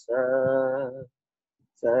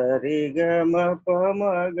సరి గమ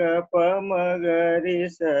పమగ పమగరి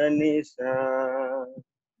సని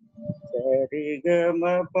సరి గమ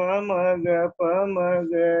పమగ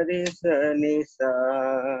పమగరి సని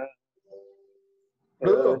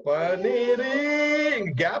ఇప్పుడు పనిరి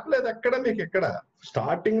గ్యాప్ లేదు అక్కడ. మీకు ఇక్కడ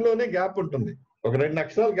స్టార్టింగ్ లోనే గ్యాప్ ఉంటుంది. ఒక 2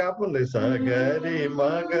 అక్షరాలు గ్యాప్ ఉంది. సగరి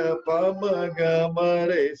మగ పమగ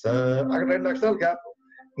మరే అక్కడ 2 అక్షరాలు గ్యాప్.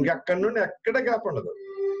 ఇంకా అక్కడ నుండి ఎక్కడ గ్యాప్ ఉండదు.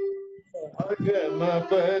 పగమ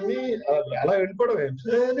పని అలా వెళ్ళిపోవడమే.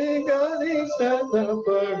 సరి గరి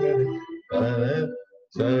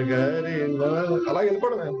సగరి అలా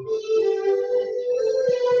వెళ్ళిపోవడమే.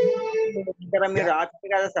 మీరు రాత్రి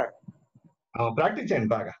కదా సార్, ప్రాక్టీస్ చేయండి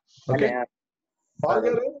బాగా. ఓకే పాల్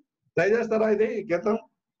గారు, ట్రై చేస్తారా ఇది గీతం?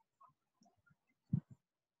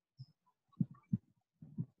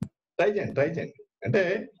 ట్రై చేయండి. అంటే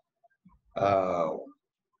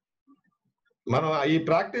మనం ఈ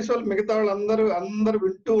ప్రాక్టీస్ వాళ్ళు మిగతా వాళ్ళు అందరూ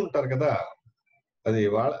వింటూ ఉంటారు కదా, అది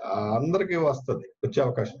అందరికి వస్తుంది, వచ్చే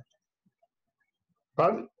అవకాశం.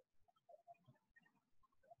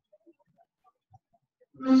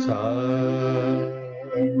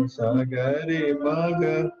 సగరి మగ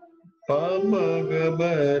పమగ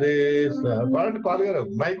మరే పాడండి పాల్ గారు.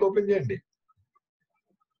 మైక్ ఓపెన్ చేయండి.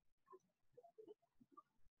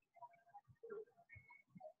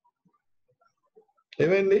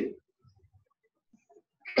 ఏమైంది?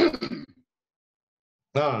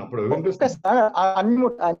 ఇప్పుడు వినిపిస్తుంది.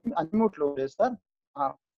 అన్మ్యూట్ లో సార్.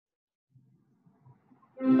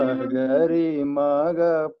 సగరి మగ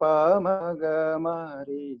పమగ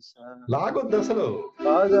మరి లాగొద్దు అసలు.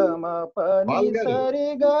 పగమ పని సరి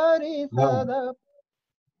గరి సద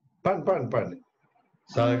పండి.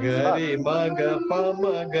 సగరి మగ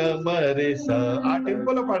పమగ మరి ఆ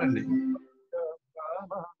టెంపోలో పాడండి.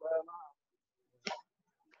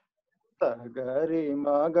 సగరి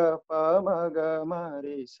మగ పమగ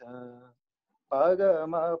మరి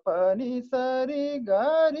పగమ పని సరి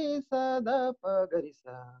గరి సద పగరి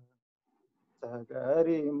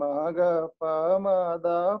సగరి మగ పమద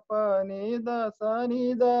పని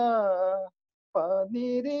దశనిద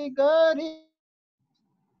పనిరి గరి.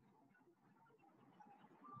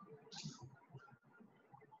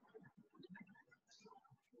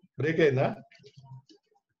 బ్రేక్ అయిందా?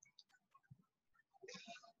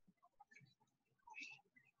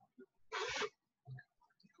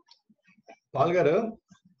 పాల్ గారు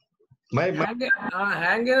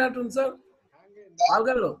హ్యాంగ్ అయినట్టుంది సార్. పాల్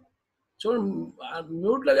గారు చూడండి,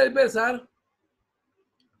 మ్యూట్ లోకి వెళ్ళిపోయారు సార్.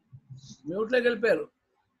 మ్యూట్ లోకి వెళ్ళిపోయారు.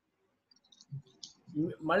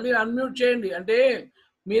 మళ్ళీ అన్మ్యూట్ చేయండి. అంటే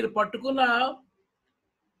మీరు పట్టుకున్న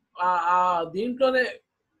దీంట్లోనే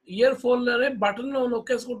ఇయర్ ఫోన్ లోనే బటన్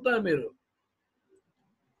నొక్కేసుకుంటున్నారు మీరు.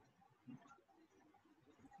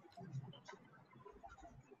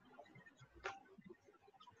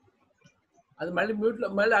 అది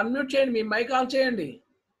మళ్ళీ అన్మ్యూట్ చేయండి. మీ మైక్ ఆన్ చేయండి.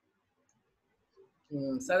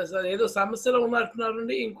 సరే సార్, ఏదో సమస్యలో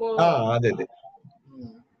ఉన్నట్టున్నారండి. ఇంకో అదే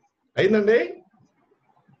అయిందండి.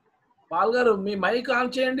 పాల్ గారు, మీ మైక్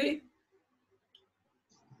ఆన్ చేయండి.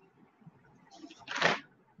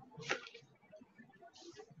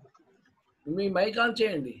 మీ మైక్ ఆన్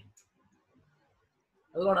చేయండి.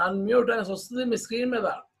 అదిగోండి అన్మ్యూట్ అనేసి వస్తుంది మీ స్క్రీన్ మీద.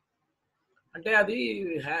 అంటే అది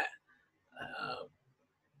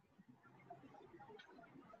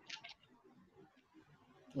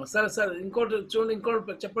సరే సార్, ఇంకోటి చూడండి,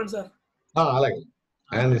 ఇంకోటి చెప్పండి సార్. అలాగే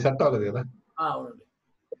ఆయన సెట్ అవ్వలేదు కదా. అవునండి.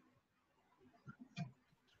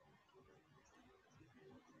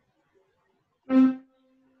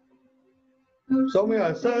 సౌమ్య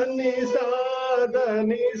సని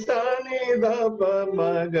సాదని సని దప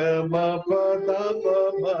మగ మప దప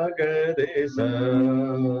మగ రే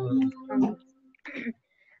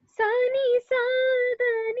సని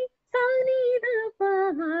సాదని సని దప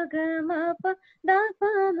మగ మప దప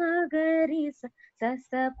మగ రి స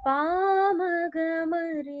పా మగ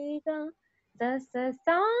మరిగా స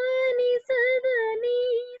సాని సదని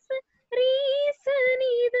రి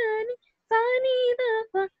సని దని సని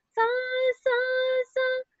దప సా సా సా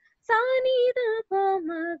సాని దప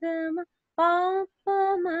మగ మ పాప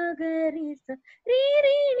మగ రి రి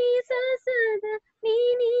రి ని స సద ని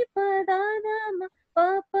ని పద ద మ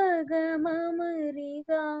పప గ మ రి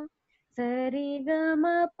గ సరి గ మ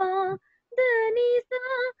ప ద ని సా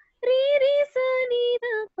రి రి స ని ద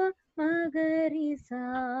ప మగ రి సా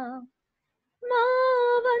మా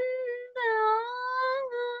వంద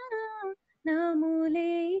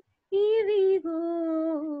నములే ఇవిగో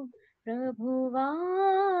ప్రభువా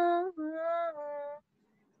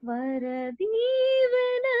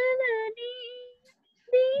వరదీవెనలని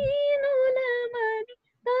దీనులమని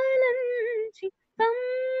తలంచి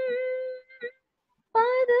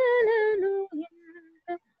పదలను ఎంత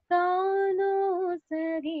తానో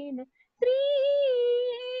సగిన శ్రీ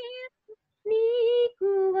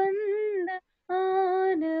నీకు వంద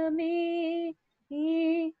ఆనమే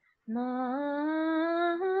మా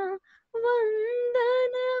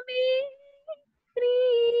వందనమే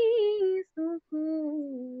క్రీస్తుకు.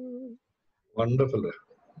 Wonderful,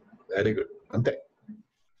 very good. అంతే.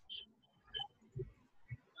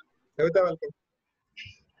 కవిత వెల్కమ్.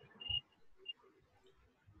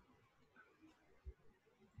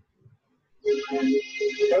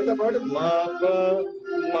 కవిత పాడు. మాప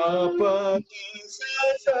మాప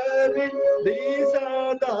సరి ది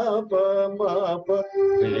సదాప మాప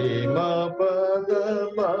రి మాప ద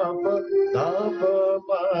మాప దాప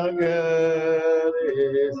మగ రే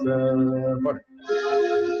స. పాడు.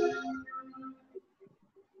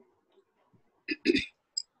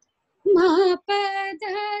 మా పద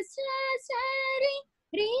సరి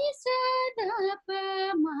రి సద ప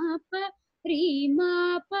మా ప రి మా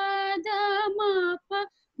పద మా ప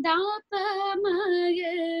దా ప మగ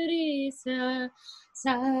రి స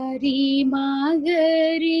సరి మగ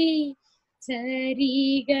రి సరి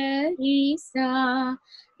గ రి సా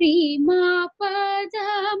రి మా పద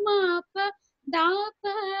మా ప దా ప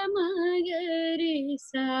మగ రి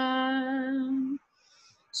సా.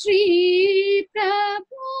 శ్రీ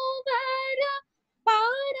ప్రభువర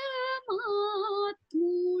పరమాత్ముడ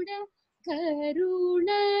కరుణ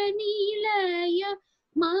నిలయ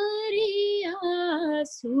మరియా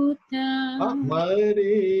సుత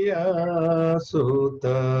మరియా సుత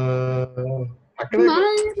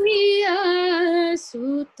మరియా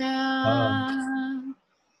సుత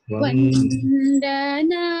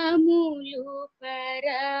వందనములు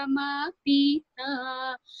పరమ పిత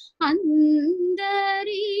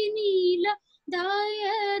అందరి నీల దయ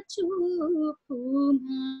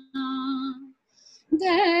చూపుమా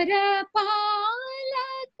గరపాలక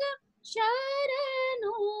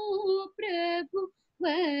శరణు ప్రభు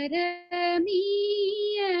వరమీయగ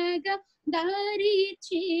దరి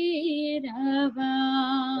చేరవా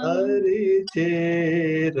దరి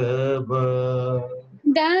చేరవా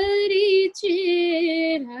దరి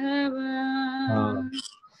చేరవా.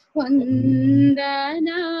 వందనములు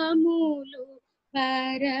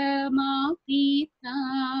పరమా పిత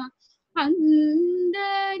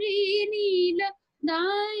అందరి నీల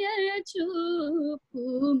దయ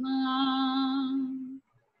చూపుమా.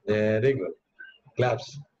 Very good,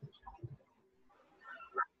 claps.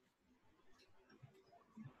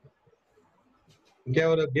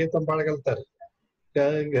 ఇంకెవరు గీతం పాడగలుగుతారు?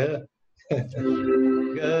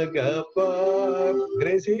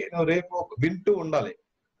 గ్రేసి, నువ్వు రేపు వింటూ ఉండాలి,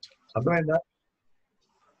 అర్థమైందా?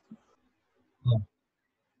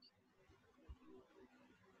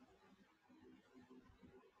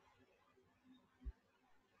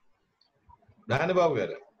 నానిబాబు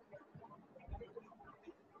గారు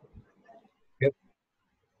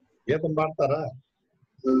గీతం పాడతారా?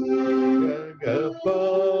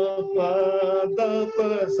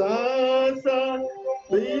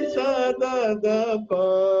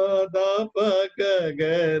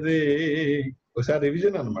 ఒకసారి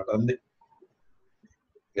రివిజన్ అన్నమాట అంది.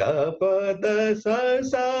 గపద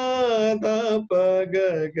సదపగరి.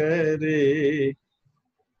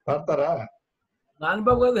 పాడతారా?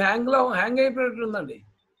 నాన్నబాబు గారు హ్యాంగ్ అయిపోయినట్టుందండి.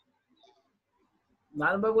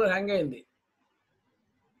 నాన్నబాబు గారు హ్యాంగ్ అయింది.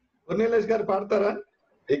 కొన్నేలేష్ గారు పాడతారా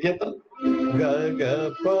ఈ గీతం? గగ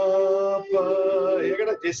పాప. ఎక్కడ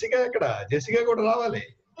జెసిగా? ఎక్కడ జెసిగా కూడా రావాలి.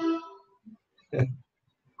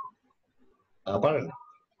 పాడండి.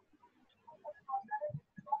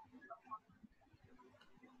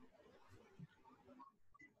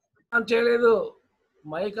 ఆన్ చేయలేదు,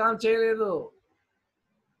 మైక్ ఆన్ చేయలేదు.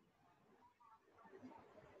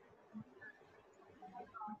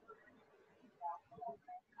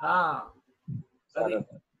 అది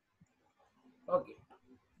ఓకే.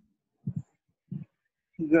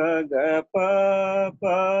 గగ ప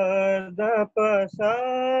ద ప సా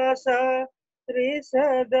సా రి స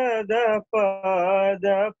ద ద ప ద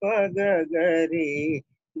ప గ గ రి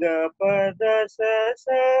గ ప ద స స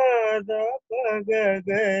ద ప గ గ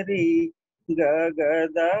రి గ గ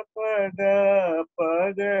ద ప గ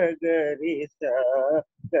గ రి స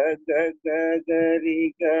గ గ గ గ రి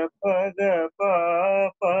గ ప గ ప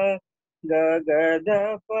ప గ గ ద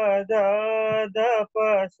ప ద ద ప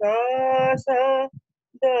సా సా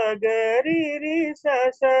ద గ రి రి స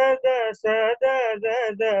స ద స ద ద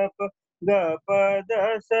ద ప గ ప ద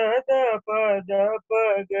స ద ప ద ప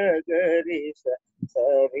గ గ రి స స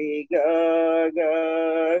రి గ గ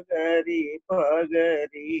గ రి ప గ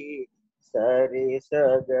రి స రి స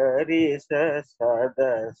గ రి స స ద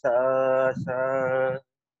స స.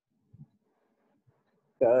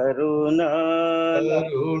 కరుణ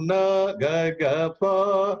గగ ప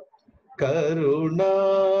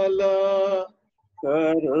కరుణాల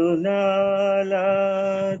కరుణాల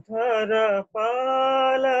ధర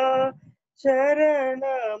పాల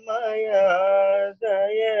శరణమయ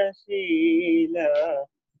దయశీల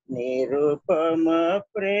నిరుపమ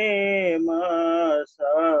ప్రేమ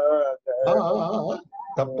సాగర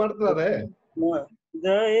తప్పడుతున్నారే.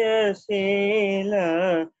 దయశీల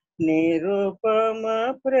నిరుపమ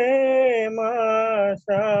ప్రేమ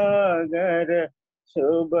సాగర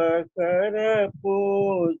శుభకర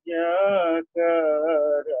పూజాకర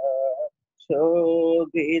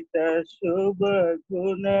శోభిత శుభ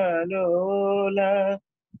గుణలోల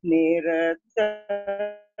నిరత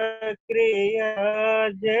క్రియా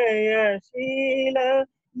జయశీల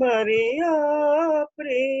మరియా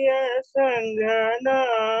ప్రియ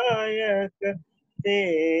సంఘనాయక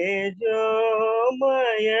తేజోమయ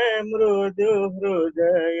మృదు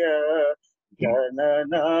హృదయ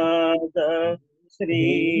గణనాద శ్రీ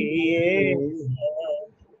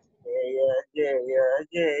జయ జయ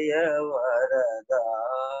జయ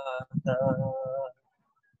వరదాత.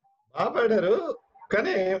 బాగా పాడారు.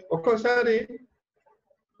 కానీ ఒక్కోసారి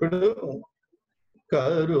ఇప్పుడు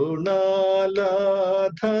కరుణాలాధర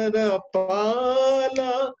పాల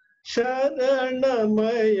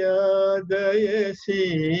శరణమయ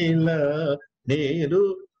దయశీల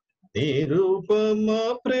నిరుపమ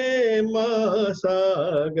ప్రేమ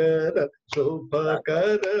సాగర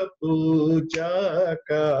శుభకర పూజాకార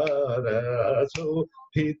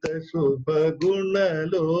శోభిత శుభ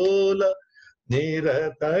గుణలోల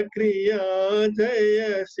నిరత క్రియా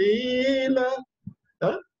జయశీల.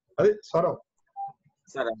 అది స్వరం.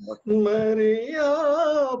 మరియా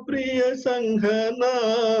ప్రియ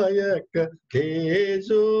సంఘనాయక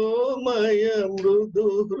తేజోమయ మృదు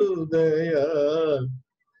హృదయ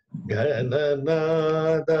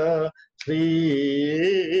గణనాద శ్రీ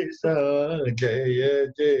జయ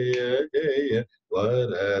జయ జయ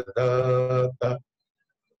వరదాత.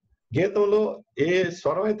 గీతంలో ఏ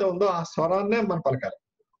స్వరం అయితే ఉందో ఆ స్వరాన్నే మనం పలకాలి.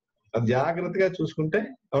 అది జాగ్రత్తగా చూసుకుంటే.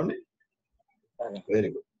 అవునండి, వెరీ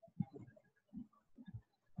గుడ్.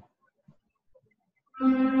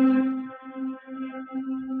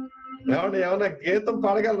 ఏమన్నా గీతం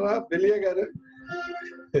పాడగలరా బెలియా గారు?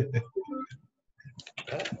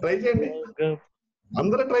 ట్రై చేయండి,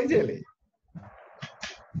 అందరూ ట్రై చేయాలి.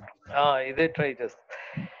 ఇదే ట్రై చేస్తా.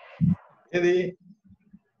 ఇది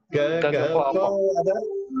గగ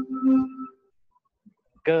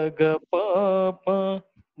పాప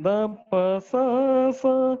దప స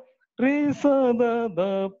రి స ద ద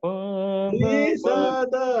ప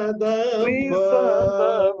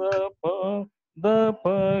ద ప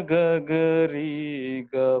గ గ రి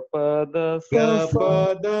గ ప ద స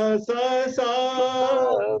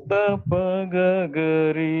ద ప గ గ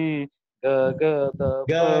రి గ గ ద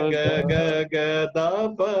ప గ ద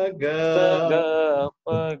ప గ గ ప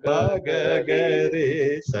గ గ రి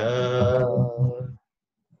స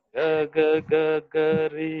గ గ గ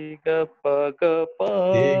గరి గ ప గ ప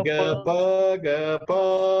గ ప గ ప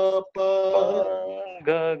ప గ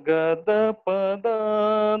గ ద ప ద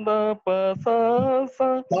ద ప స స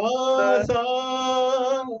సా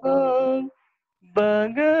ద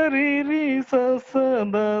గ రి రి స స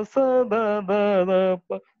ద స ద ద ద ప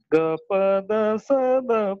గ ప ద స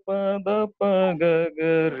ద ప ద ప గ గ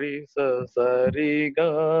రి స స రి గ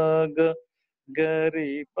గ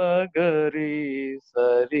గరి ప గరి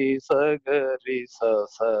సరి స గరి స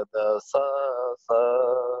స ద స స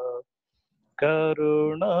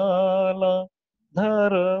కరుణాల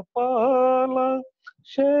ధరపాల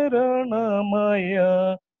శరణమయ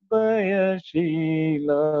దయశీల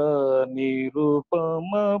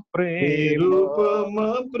నిరుపమ ప్రేమ నిరూపమ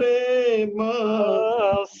ప్రేమ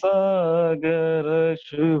సాగర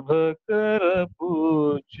శుభకర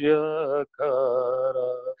పూజ్యకార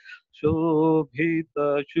శోభిత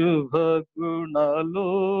శుభ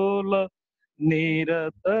గుణలోల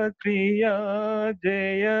నిరత క్రియా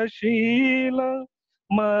జయశీల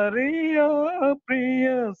మరియా ప్రియ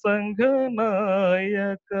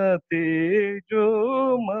సంఘనాయక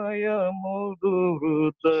తేజోమయ ముదు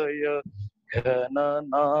హృదయ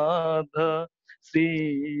ఘననాథ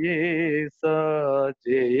శ్రీయేస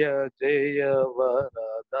జయ జయ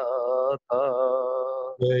వరదాత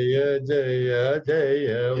జయ జయ జయ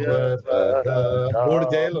వరద. 3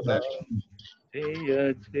 జయలు ఉన్నాయి. జయ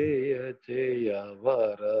జయ జయ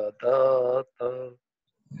వరదాత.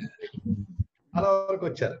 అలా వరకు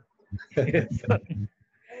వచ్చారు.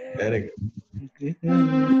 Very good.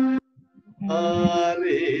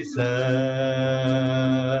 మారేస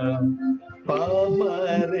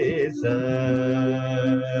పామరేస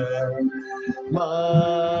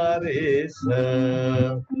మారేస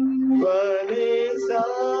పరేస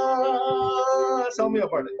సౌమ్య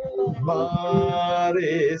పాడు.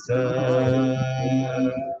 మారేస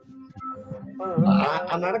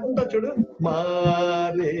అని అనుకుంటా చూడు.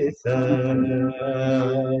 మారేస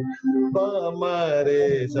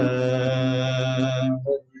పమరేస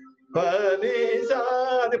పరేస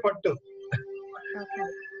అది పట్టు.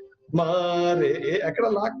 మారే ఎక్కడ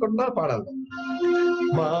లాక్కుండా పాడాలి.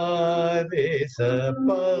 మారేస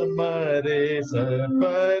పమరేస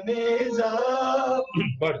పరేస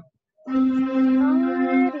పాడు.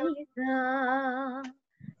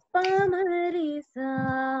 పమరిసా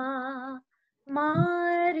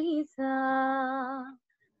మారిసా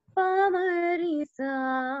పమరిసా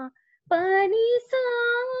పనిసా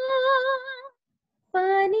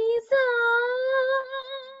పనిసా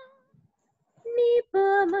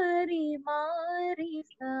నిపమరి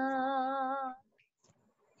మారిసా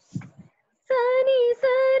సని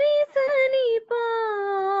సరి సని పా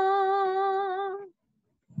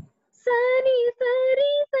సని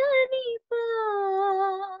సరి సని పా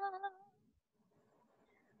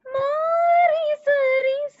మారి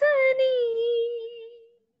సరి సని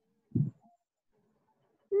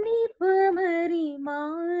నిపమరి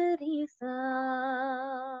Marisa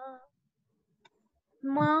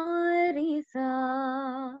Marisa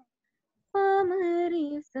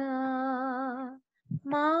పమరిసా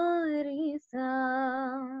Marisa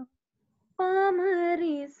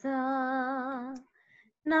పమరిసా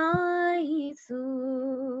noise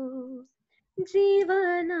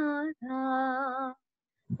జీవనాథ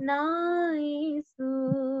noise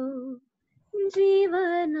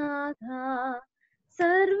జీవనాథ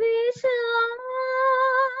సర్వేశ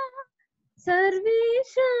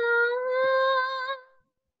సర్వేశ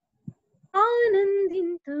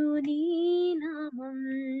ఆనందింతు నీ నామం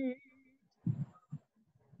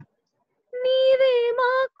నీవే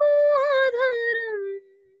మాకు ఆధారం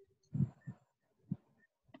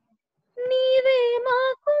నీవే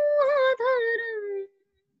మాకు ఆధారం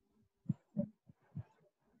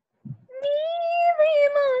నీవే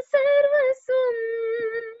మా సర్వస్వం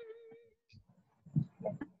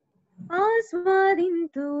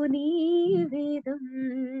ఆస్వాదింతు నీ వేదం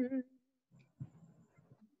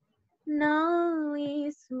నా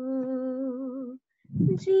యేసు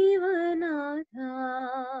జీవనాథ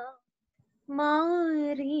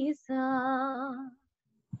మారిసా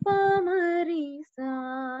పమరిసా.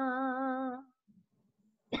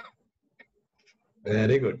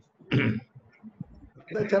 Very good.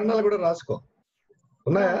 చరణాలు కూడా రాసుకో.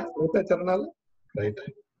 ఉన్నాయా మిగతా చరణాలు? రైట్.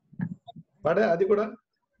 పడే అది కూడా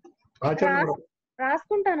ఆ చరణం కూడా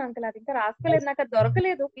రాసుకుంటాను అంకుల్. అది ఇంకా రాసుకోలేదు, నాకు అది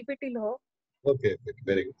దొరకలేదు పిపిటిలో. Okay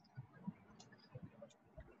very good.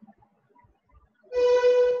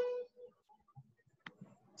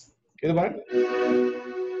 ఇది బాగా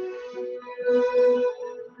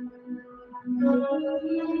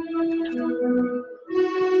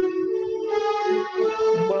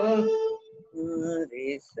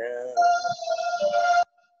Marisa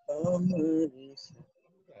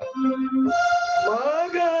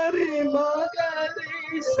మాగరి మాగరి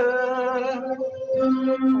సా.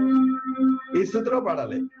 ఈ స్థితిలో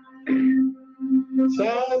పాడాలి.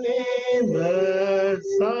 సాని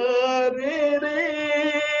సారే రే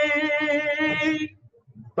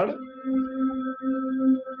పాడు.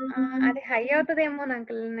 అది హై అవుతుందేమో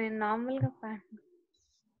అంకుల్, నేను నార్మల్ గా పాడు.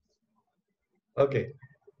 ఓకే,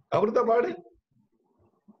 అమృత పాడి.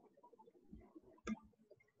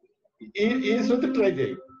 ఈ శృతి ట్రై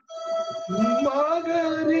చేయి.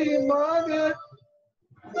 మాగరి మాగరి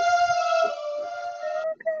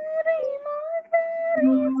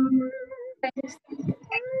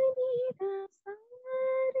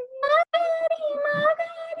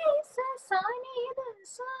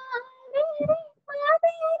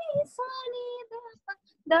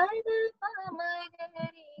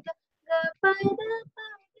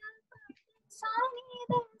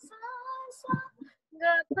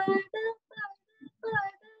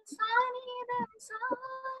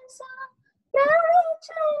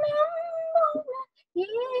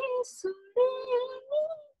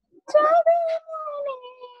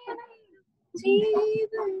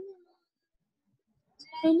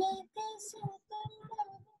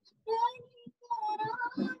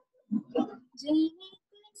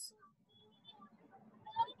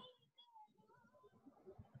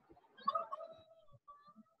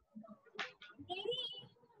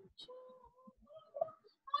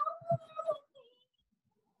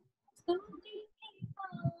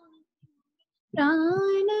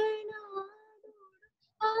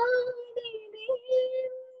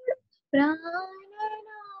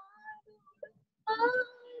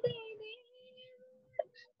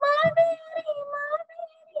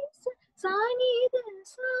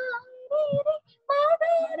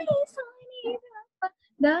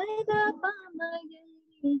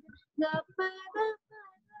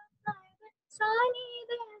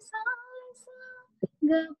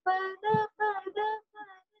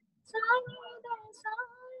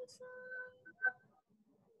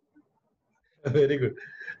వెరీ గుడ్.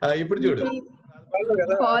 ఇప్పుడు చూడు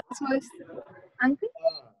కదా, అంటే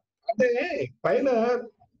పైన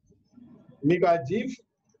మీకు ఆ జీ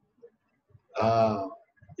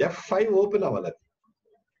F5 ఓపెన్ అవ్వాలి.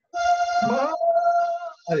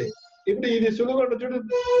 అది ఇప్పుడు ఇది సులువుగా చూడు.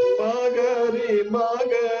 మాగరి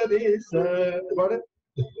మాగరి సాడు.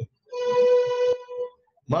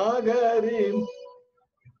 మాగరి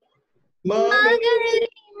మాగరి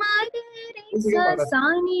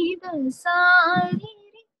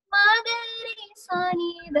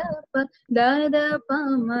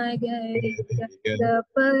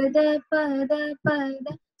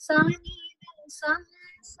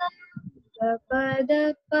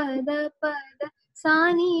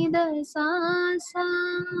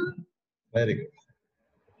వెరీ గుడ్.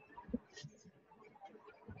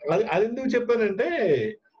 అది ఎందుకు చెప్పానంటే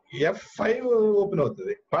F5 ఓపెన్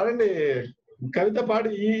అవుతుంది. పాడండి కవిత, పాడు.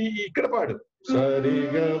 ఇక్కడ పాడు.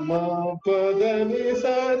 సరిగమా పదని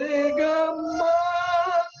సరిగమా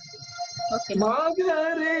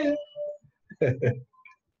మాగరి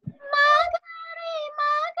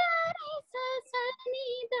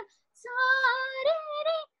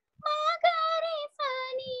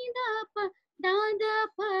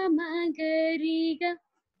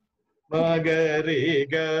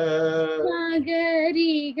మగరిగా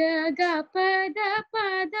మగరిగా గ పద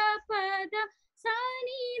పద పద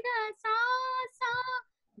సానిద సా సా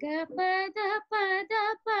గ పద పద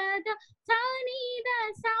పద సానిద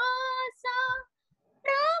సా సా.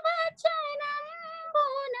 ప్రవచనంబున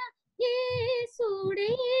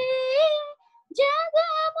యేసుడే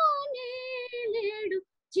జగమునేలెడు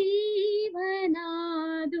జీవనాదుడు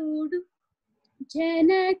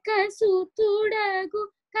జనక సుతుడగు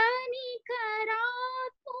కనికరాత్ముడు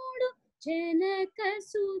జనక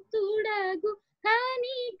సుతుడగు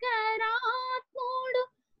కనికరాత్ముడు.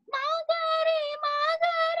 మగరి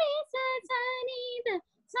మగరి సనిద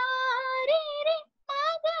సారి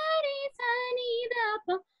మగరి సనిద ప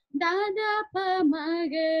దాద ప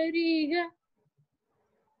మగరిగా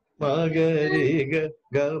మగరిగా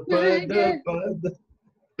గ పద పద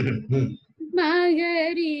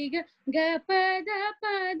మగరిగా గ పద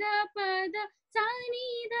పద పద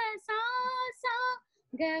సానిద సా సా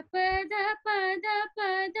గ పద పద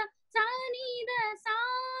పద సానిద సా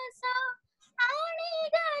సా.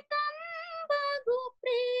 అణిగతంబగు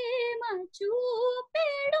ప్రేమ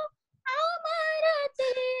చూపెడు అమర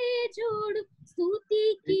తేజుడు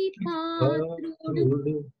స్తుతికి పాత్రుడు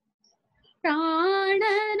ప్రాణనాథుడు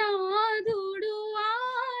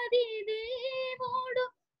ఆది దేవుడు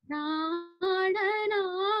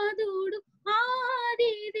ప్రాణనాథుడు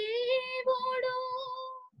ఆది దేవుడు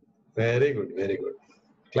very good, very good.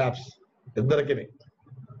 Claps ఇద్దరికి.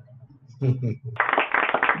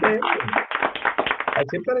 అది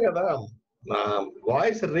చెప్పాను కదా, నా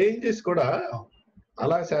వాయిస్ రేంజెస్ కూడా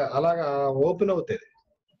అలాగా ఓపెన్ అవుతాయి.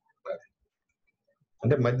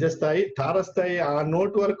 అంటే మధ్యస్థాయి, తారస్థాయి ఆ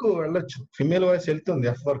నోట్ వరకు వెళ్ళొచ్చు. ఫిమేల్ వాయిస్ వెళ్తుంది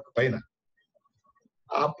ఎఫ్ వరకు పైన.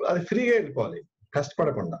 అది ఫ్రీగా వెళ్ళిపోవాలి,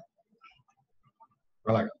 కష్టపడకుండా.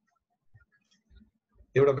 అలాగా.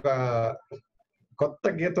 ఇప్పుడు ఒక కొత్త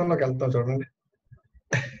గీతంలోకి వెళ్తాం చూడండి.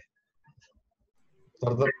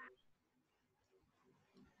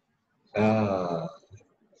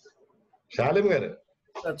 శాలిం గారు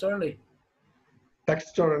చూడండి,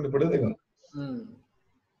 టెక్స్ట్ చూడండి. ఇప్పుడు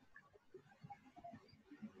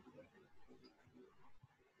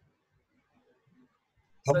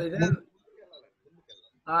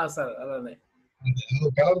సార్ అలానే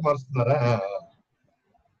కలర్ మారుస్తున్నారా?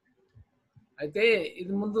 అయితే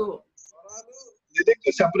ఇది ముందు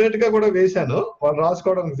సెపరేట్ గా కూడా వేశాను, వాళ్ళు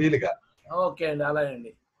రాసుకోవడానికి వీలుగా. ఓకే అండి, అలాగే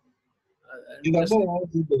అండి.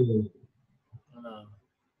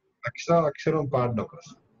 అక్షరం అక్షరం పాడడం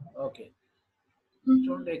కోసం. ఓకే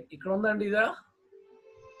చూడండి, ఇక్కడ ఉందండి ఇదా.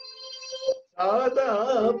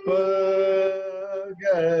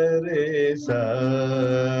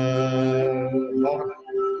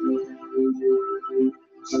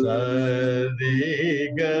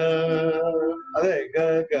 సరిగా అదే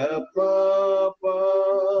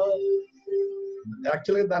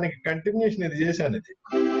యాక్చువల్గా దానికి కంటిన్యూషన్ ఇది చేశాను. ఇది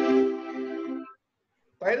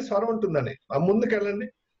పైన స్వరం ఉంటుందండి, ఆ ముందుకు వెళ్ళండి,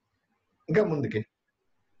 ఇంకా ముందుకి.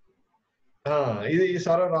 ఇది ఈ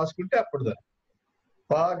స్వరం రాసుకుంటే అప్పుడు దాన్ని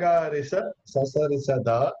పాగారిస ససరిసద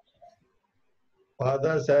పద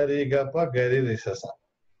సరి గప గరి రిసస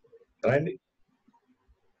రండి.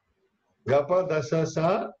 గప దశ స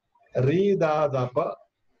రీ దాదప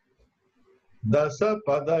దశ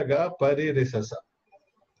పదగ పరి రిసస.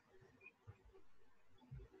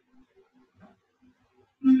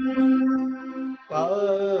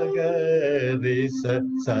 పాగరి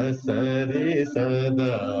సరి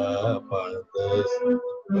సదా పద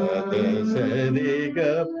సరి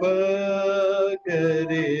గప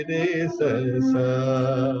గరి రిసస.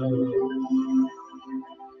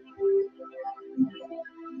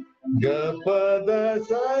 గపద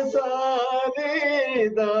సరి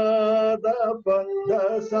దాద పద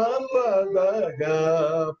సపద గ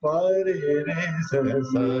పరి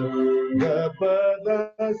రిసస. గపద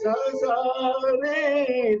సరి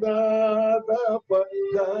దాద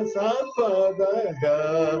పద సపద గ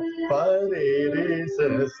పరి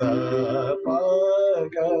రిసస.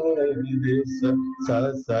 పాగరి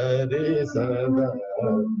సరి సదా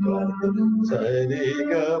సరి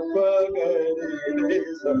గప గరి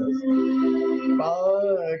రిసస.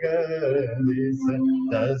 పాగరి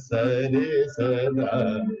సరి సదా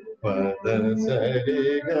పద సరి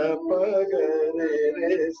గప గరి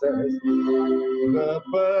రిసస.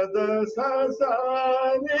 గపద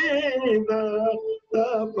సరి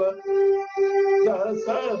దప దశ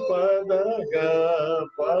పద గ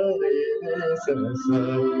పరి రిసస.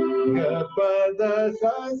 గపద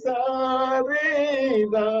సరి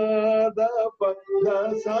దప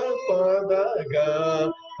దశ పద గ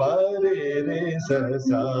పరి రిసస.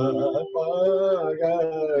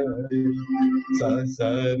 పాగరి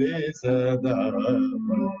సరి సదా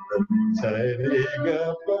సరి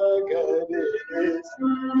గప గరి రిస.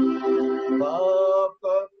 పాప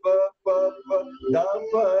ప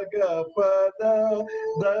దప గ పద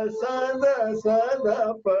దశ దశ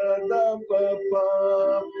దప దప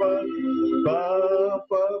పాప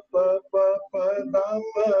పాప ప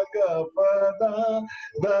దప గ పద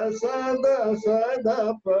దశ దశ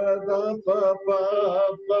దప దప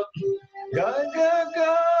పాప గ గ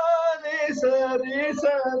ని సరి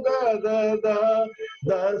సద ద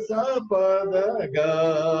దశ పద గ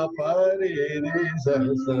పరి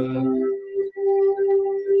రిసస.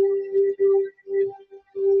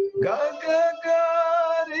 గ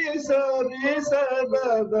గరి సరి సద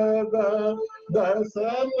దశ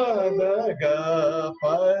పద గ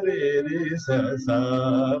పరి రిసస.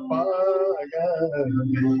 పాగరి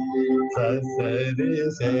సరి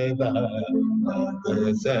సదా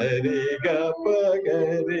సరి గప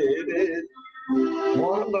గరి రి.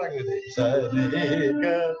 మోహన్ రాగది సరి గ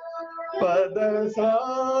పద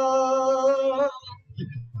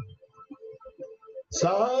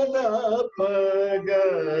సాదా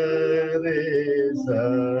పగరి స.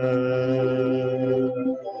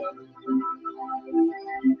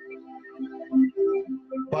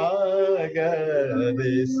 పాగరి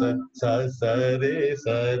రే స స స రే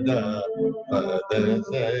సదా పద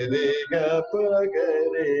సరి గ పగ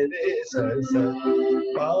రే రే స స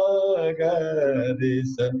పగ రే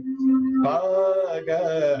స పగ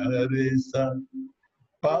రే స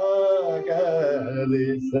పగ రే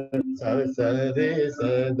స స స రే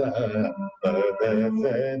సదా పద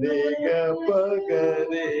సరి గ పగ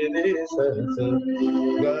రే రే స స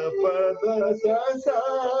గ పద స స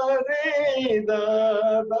రే ద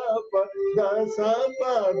ద ప ద స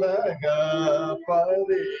పద గ ప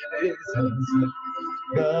రే రే స స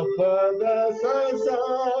గ పద స స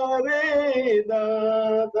రే ద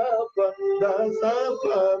ద ప ద స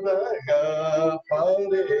పద గ ప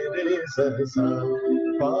రే రే స స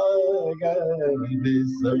ప గ రే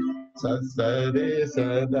స స స రే స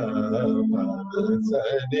ద ప స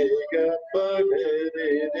రే గ ప రే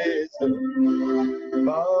రే స ప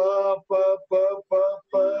ప ప ప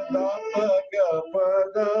ప ద ప గ ప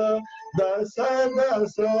ద ద స ద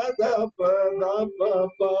స ద ప ద ప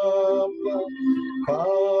ప ప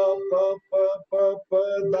ప ప ప ప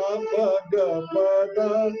ద ప గ ప ద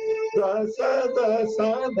ద స ద స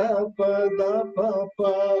ద ప ద ప ప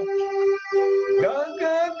గ గ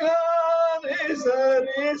గ రి స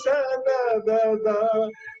రి స ద ద ద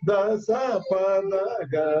ద స ప ద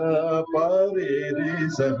గ ప రి రి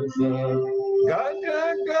స స గ గ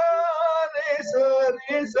గ రి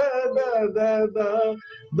స ద ద ద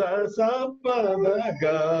ద స ప ద గ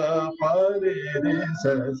ప రి రి స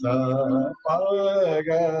స ప గ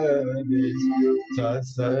రి స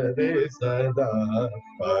స రి స ద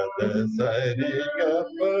ప ద స రి గ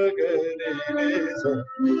ప గ రి రి స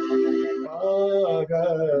ప గ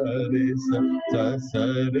రి స స స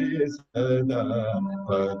రి స ద ప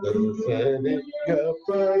ద స రి గ ప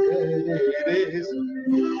గ రి రి స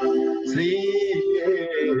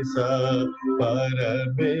శ్రీయేశ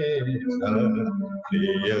పరమేశ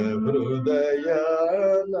ప్రియ హృదయ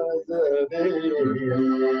నజరేయ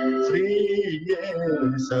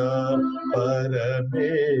శ్రీయేశ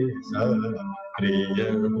పరమేశ ప్రియ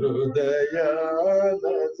హృదయ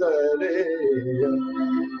నజరేయ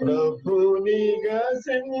ప్రభునిగ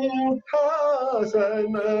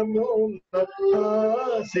సింహాసనమున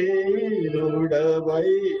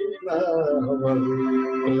ఆసీనుడవైనవ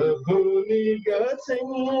ప్రభునిగ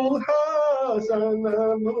సింహాసనమున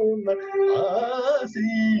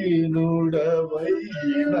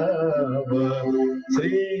ఆసీనుడవైనవ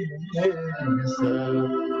శ్రీయేశ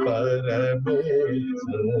పరమేశ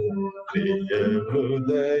ప్రియ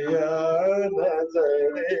హృదయ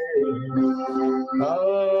నజరేయ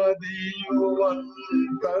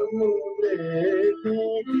ఆదియువంతము లేని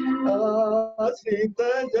ఆశ్రిత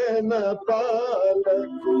జన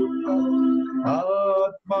పాలకు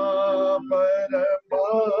ఆత్మా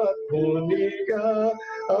పరమాత్మునిగా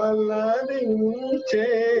అలరించే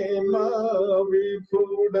మా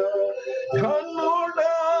విపుడ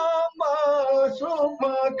ఘనుడా మా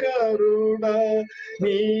శుభకరుడ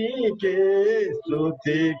నీకే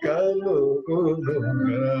స్తుతి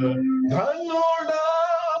కలుగునుగా ధనుడా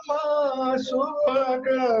మా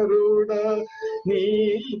శుభకరుడ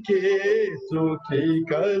నీకే స్తుతి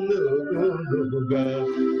కలుగునుగా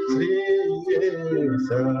శ్రీయేశ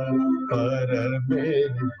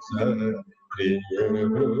పరమేశ ప్రియ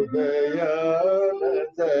హృదయ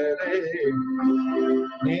నజరేయ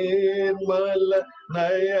నిర్మల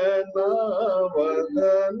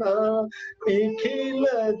నయనావదన నిఖిల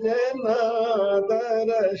జనాదర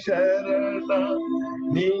శరణ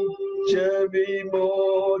నిత్య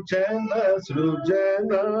విమోచన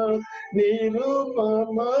సృజన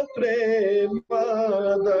నిరుపమ ప్రేమదరణ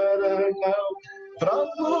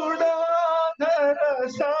ప్రభుడాధర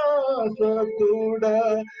శాశ్వతుడ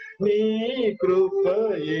నీ కృప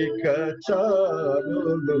ఇక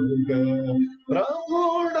చాలుగా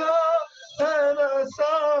ప్రభుడాధర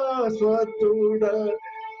శాశ్వతుడ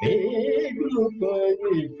నీ కృప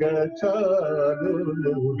ఇక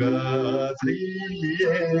చాలుగా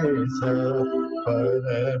శ్రీయేశ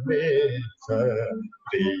పరమేశ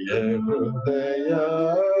ప్రియ హృదయ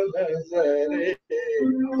నజరేయ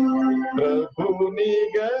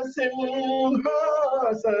ప్రభునిగ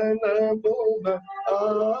సింహాసనమున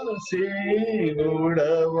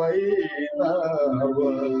ఆసీనుడవైనవ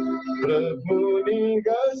ప్రభునిగ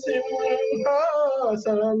సింహాసనమున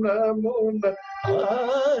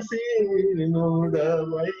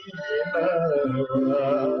ఆసీనుడవైనవ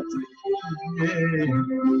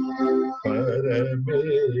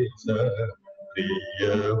పరమేశ ప్రియ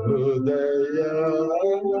హృదయ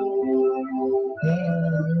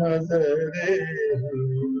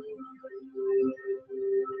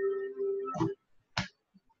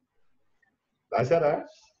రాశారా?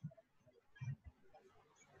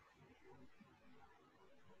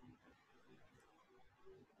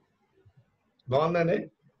 బాగుందండి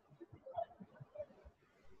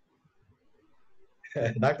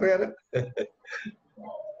డాక్టర్ గారు?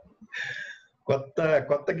 కొత్త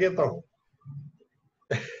కొత్త గీతం.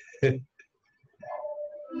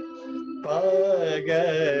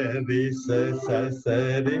 పగరి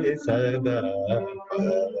సరి సదా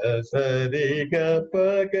సరి గ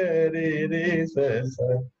పగరి రి స.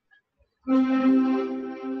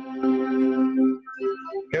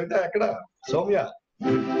 కవిత ఎక్కడ? సౌమ్య.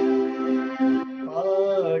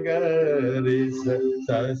 పగరి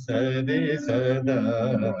సరి సదా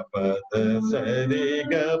పద సరి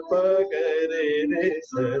గ పగరి రి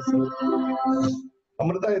స.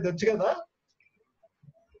 అమృత ఇది వచ్చు కదా?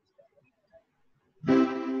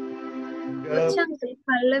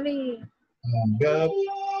 పల్లవి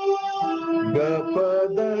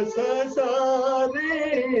గపద సరి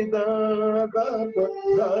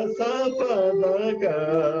పద గ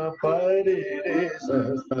పరి రి స.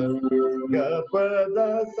 గపద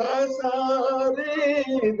సరి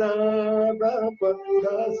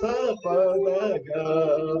పద పద గ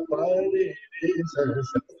పరి రి స.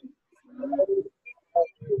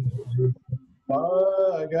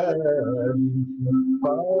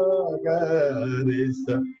 పగరి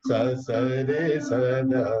సరి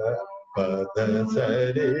సదా పద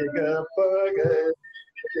సరి గ పగరి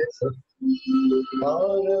స.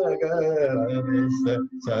 పగరి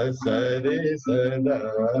సరి సదా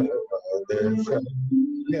పద సరి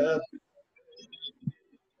గ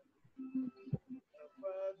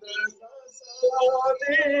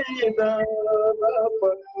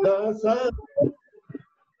పద స.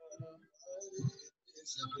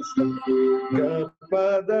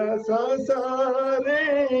 గపద సరి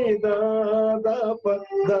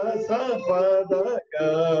పద స పద గ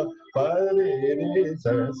పరి రి స.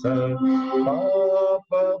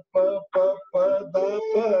 ప పద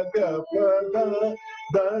ప గ పద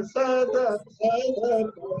ద స ద స ద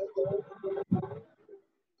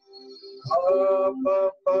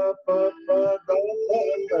ప పద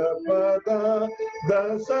గ పద ద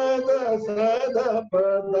స ద స ద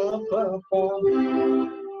పద ప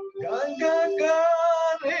గ గ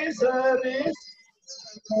రి సరి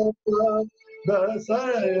ద స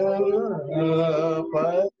ప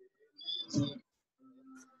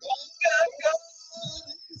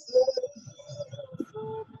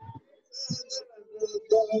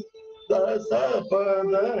ద స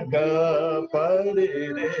పద గ పరి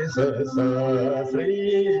రి స. శ్రీ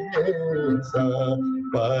స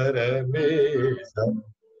పరమేశ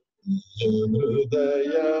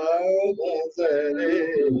హృదయ సరే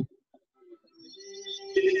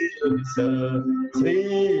శ్రీ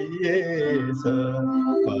స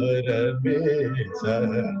పరమేశ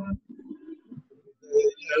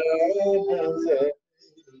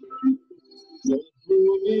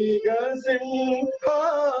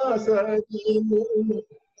సింహాసనము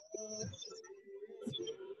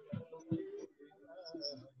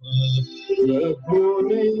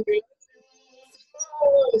ప్రభుని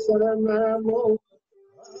సింహాసనము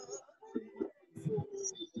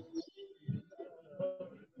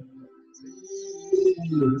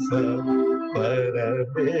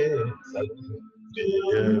పరమేశ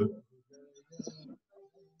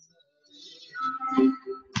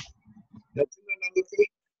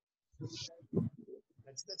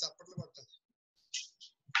నచ్చితే చప్పట్లు కొట్టండి.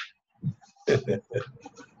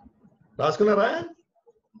 రాసుకున్నారా?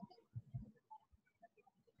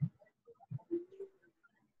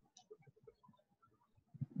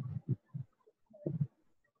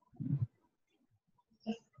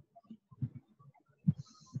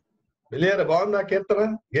 వెళ్ళారు. బాగుందా కీర్తన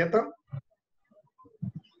గీతం?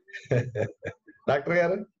 డాక్టర్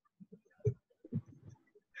గారు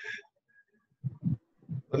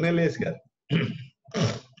పొన్నెల్లేసి గారు,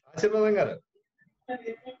 ఆశీర్వాదం గారు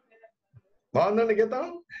బాగుందండి గీతం?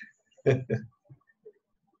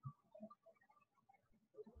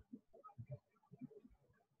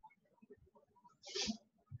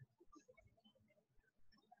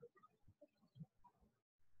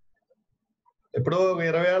 ఎప్పుడో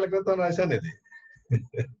 20 ఏళ్ల క్రితం రాశాను ఇది.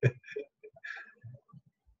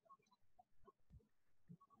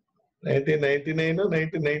 1999,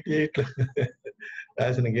 1998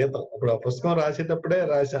 రాసిన గీతం. అప్పుడు ఆ పుస్తకం రాసేటప్పుడే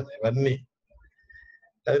రాశాను ఇవన్నీ.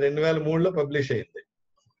 అది 2003లో పబ్లిష్ అయింది.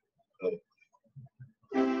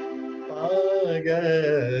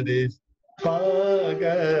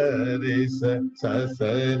 పాగరి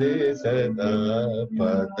సరి సదా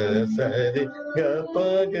పద సరి గ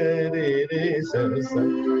పగరి రి స.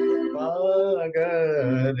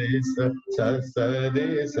 పాగరి సరి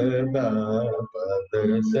సదా పద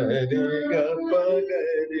సరి గ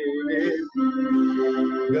పగరి రి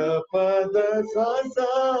గ పద స స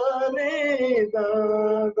రే ద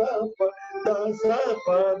గ పద స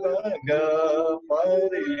పద గ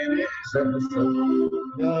పరి రే స స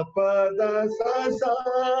గ పద స స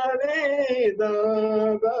రే ద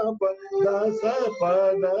గ పద స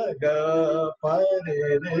పద గ పరి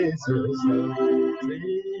రే స స శ్రీ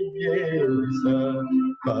స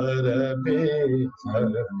పరమేశ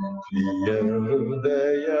ప్రియ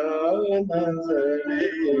హృదయానందరే.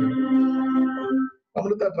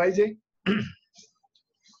 అమృత ట్రై చేయి,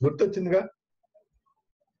 గుర్తొచ్చిందిగా.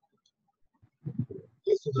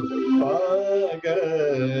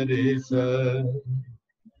 పాగరి స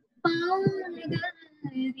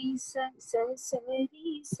పాగరి స స సరి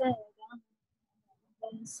స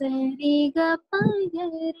సరి గ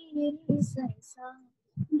పగరి స స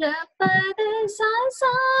గ పద స స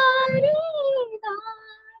రి ద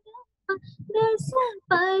గ స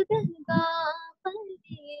పద గ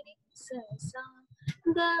పరి స స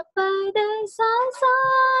గ పద స స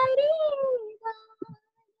రి ద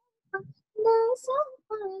గ స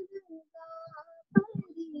పద గ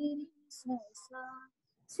పరి స స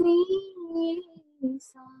శ్రీ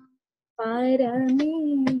స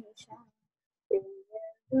పరమేశ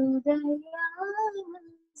హృదయానందరే.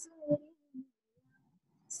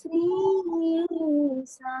 శ్రీ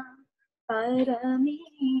స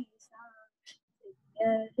పరమేశ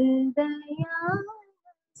హృదయానందరే.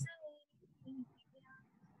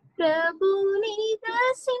 ప్రభునిద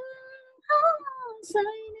సింహాసనమున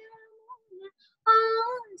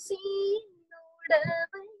ఆసీనుడవైన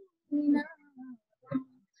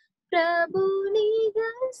ప్రభునిద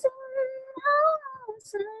సింహాసనమున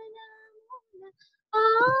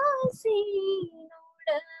ఆసీనుడవైన.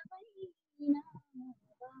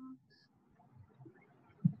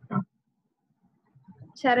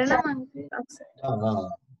 చరణం అంటే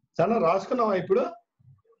చాలా రాసుకున్నావా ఇప్పుడు?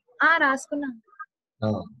 రాసుకున్నాను.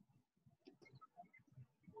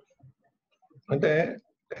 అంటే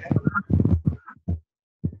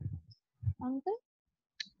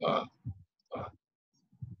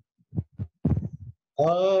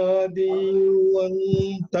ఆది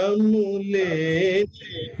అంతము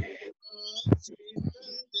లేని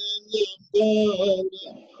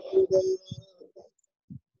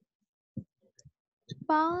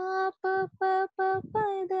పాప పప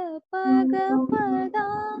పద పగ పద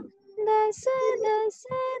దశ దశ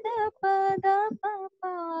ద పద పప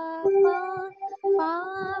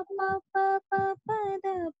పాప పప పద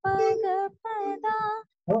పగ పద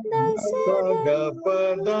దశ గ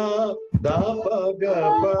పద ద పగ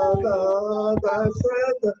పద దశ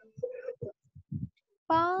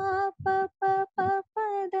పాప పప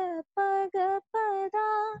పద పగ పద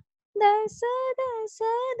దశ దశ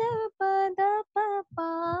ద పద పప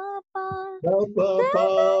ద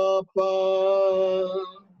పప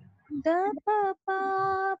ద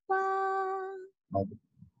పప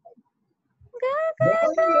గ గ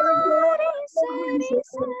రి సరి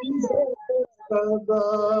దశ పద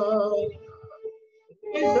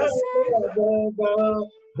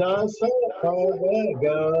గ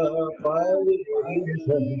పరి గ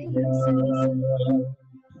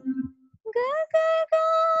గ గ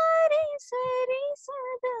రి సరి స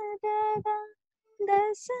ద ద ద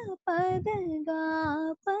దశ పద గ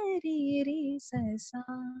పరి రి స స.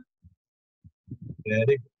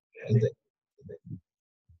 Very good.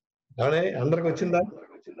 అవునే, అందరికి వచ్చిందా?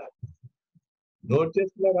 నోట్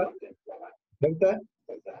చేస్తున్నారా?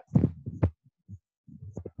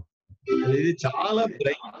 ఇది చాలా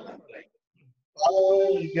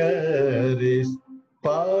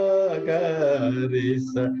పాగరి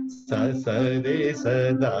సరి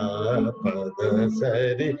సదా పద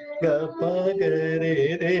సరి గ పగరి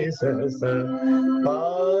రే స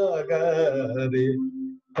పాగరి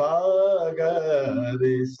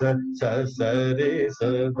పాగరి సరి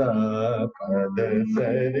సదా పద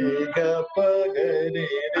సరి గ పగరి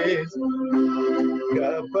రే గ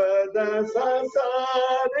పద స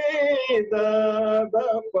రే ద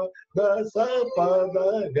ప ద స పద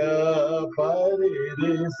గ పరి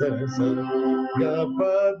రే స గ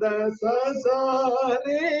పద స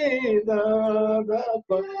రే ద ప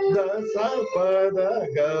ద స పద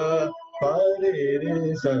గ పరి రే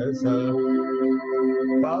స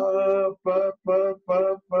ప ప ప ప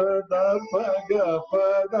ప ద ప గ ప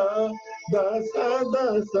ద ద స ద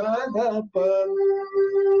ప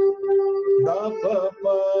ద ప ప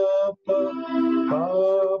ప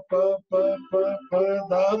ప ప ప ప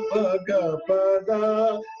ద ప గ ప ద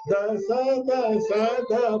ద స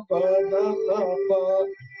ద ప ద ప ప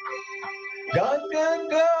గ గ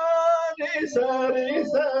గ రి సరి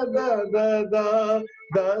సద దద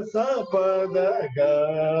దస పద గ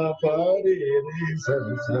పరి రి స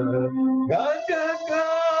స గ గ గ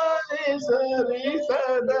రి సరి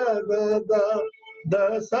సద దద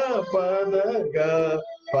దస పద గ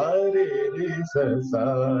పరి రి స స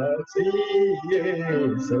సి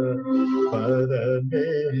స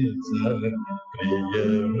పరమేశ ప్రియ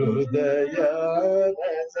హృదయ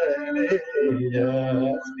నజరేయ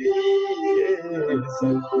శ్రీయేశ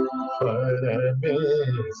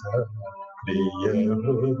పరమేశ ప్రియ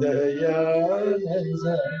హృదయ నజరేయ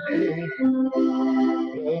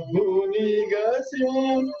ప్రభునిగా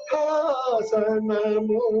సింహాసనమున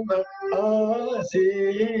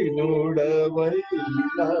ఆసీనుడవైనా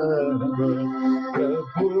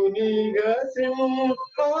ప్రభునిగా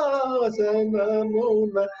సింహాసనమున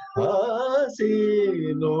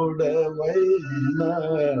ఆసీనుడవైనా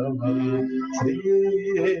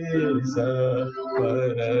శ్రీయేశ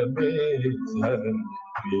పరమేశ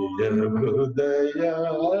ప్రియ హృదయ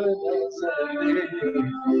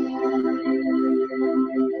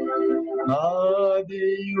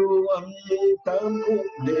ఆదియు అంతము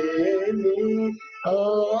లేని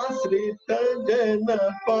ఆశ్రిత జన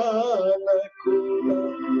పాలకుల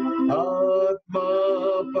ఆత్మా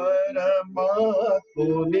పరమాత్మునిగా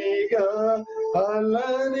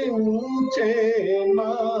అలరించే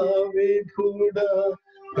మా విభుడ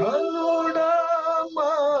కరుడా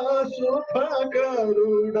మా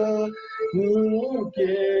శుభకరుడా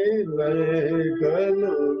నీకే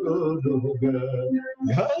కలుగుగా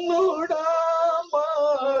ఘనుడా మా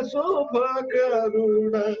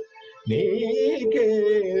శుభకరుడా నీకే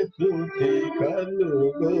స్తుతి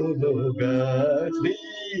కలుగుగా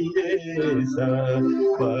శ్రీయేశ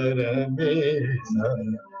పరమేశ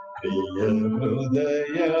ప్రియ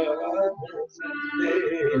హృదయ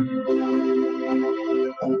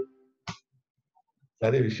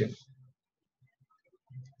సరే విషయం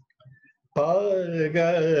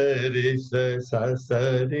పగరి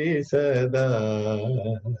సరి సదా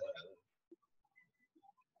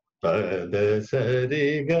పద సరి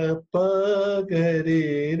గ పగరి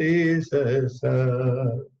రి స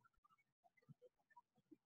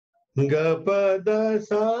గ పద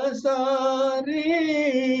సరి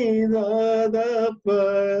ద ప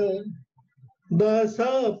దస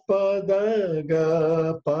పద గ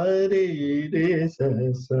పరి రి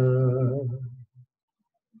స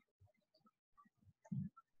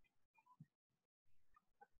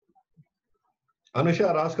అనుష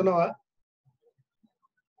రాసుకున్నావా?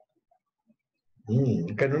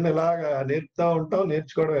 ఇక్కడ నుండి ఇలాగా నేర్పుతా ఉంటాం,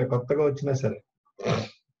 నేర్చుకోవడమే కొత్తగా వచ్చినా సరే.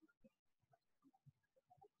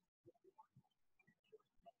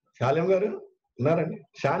 శాలెం గారు ఉన్నారండి?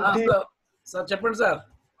 శాంతి సార్ చెప్పండి సార్.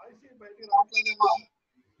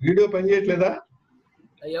 వీడియో పని చేయట్లేదా?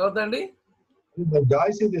 ఎవరిదండి?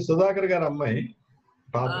 జాయ్స్, ఇది సుధాకర్ గారు అమ్మాయి.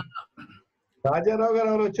 రాజారావు గారు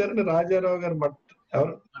ఎవరు వచ్చారండి? రాజారావు గారు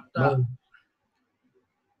ఎవరు?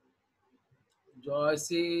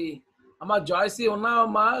 జాయ్సీ అమ్మా, జాయ్సీ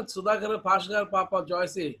ఉన్నావమ్మా? సుధాకర్ పాష గారు పాప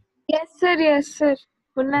జాయ్సీ. ఎస్ సార్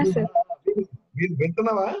ఉన్నా సార్.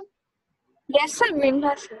 వింటున్నావా? ఎస్ సార్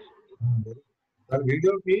విన్నా సార్.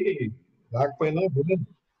 వీడియోకి రాకపోయినా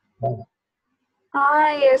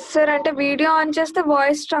ఎస్ సార్, అంటే వీడియో ఆన్ చేస్తే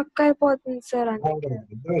వాయిస్ స్ట్రక్ అయిపోతుంది సార్.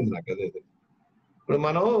 అర్థమైంది నాకు. అదే ఇప్పుడు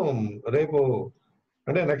మనం రేపు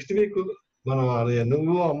అంటే నెక్స్ట్ వీక్ మనం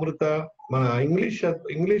నువ్వు అమృత మన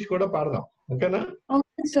ఇంగ్లీష్ కూడా పాడదాం, ఓకేనా?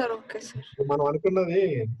 Okay sir. Okay sir. మనం అనుకున్నది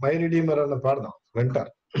మై రిడీమర్ అన్న పాడదాం,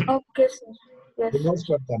 వింటారు. Okay sir.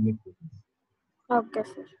 పెడతాను మీకు. Okay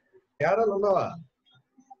sir. క్యారల్ ఉన్నావా?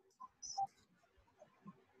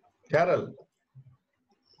 Carol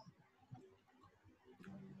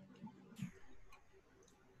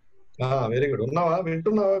very good. ఉన్నావా?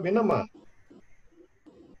 వింటున్నావా? వినమ్మా.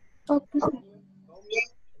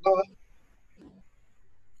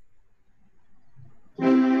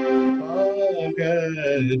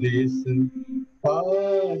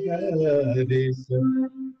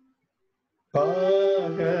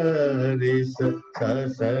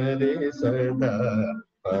 సరి సదా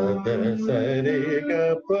పద సరి గ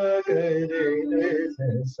పగరి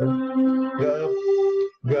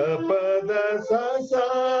గ పద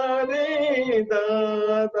సరి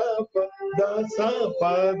ద స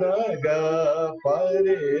పద గ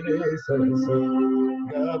పరి రి స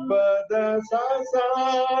గ పద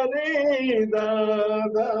సరి ద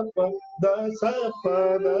స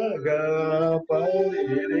పద గ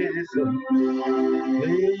పరి రి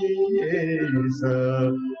స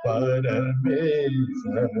పరమేశ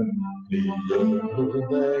ప్రియ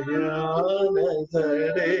హృదయ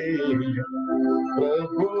నజరేయ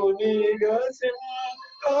ప్రభునిగా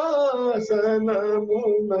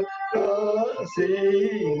సింహాసనమున ఆసీనుడవైనావని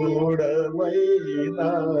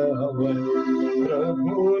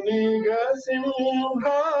ప్రభునిగా సింహాసనమున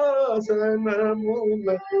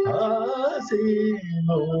ఆసీనుడవైనావని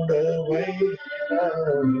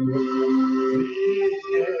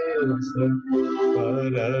శ్రీయేసు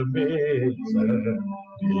పరమేశ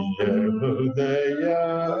ప్రియ హృదయానసరే.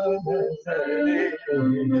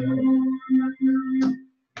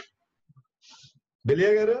 బిలియా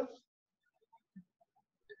గారు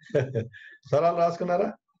స్వరాలు రాసుకున్నారా?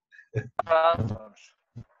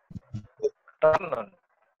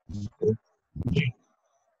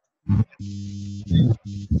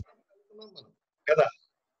 కదా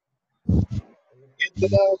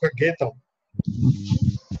ఒక గీతం,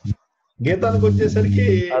 గీతానికి వచ్చేసరికి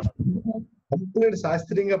కంప్లీట్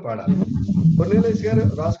శాస్త్రీయంగా పాడాలి. కొర్నేలేస్ గారు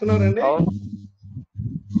రాసుకున్నారండి?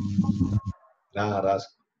 రాసు.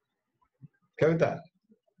 కవిత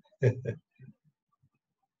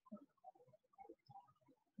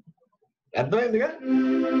అర్థమైందిగా?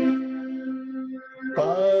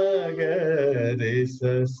 పాగరి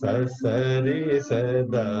సరి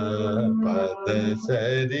సదా పద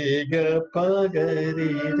సరిగ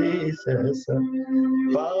పగరి రి స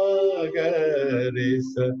పాగరి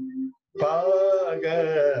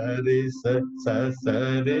పాగరి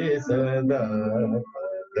సరి సదా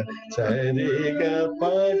పద సరిగ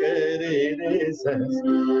పగరి రి స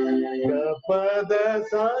పద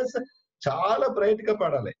స. చాలా బ్రైట్ గా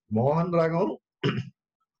పాడాలి. మోహన్ రాగం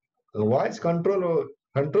వాయిస్ కంట్రోల్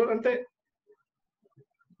అంటే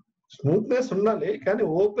స్మూత్నెస్ ఉండాలి, కానీ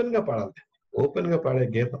ఓపెన్ గా పాడాలి. ఓపెన్ గా పాడే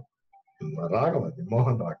గీతం రాగం అది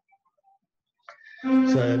మోహన్ రాగం.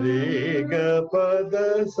 సరిగ పద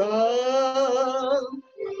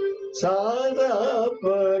సాదా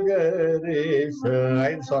పగరే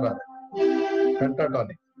 5 స్వరాలు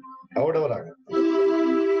కంటాటోని ఔడవ రాగం.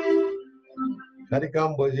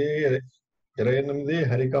 హరికాంబోజీ 28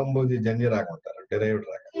 హరికాంబోజీ జన్య రాగం అంటారు, డిరైవ్డ్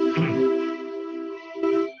రాగం.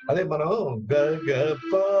 అదే మనం గ గ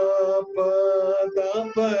ప ప ద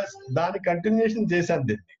ప దాని కంటిన్యూషన్ చేశాను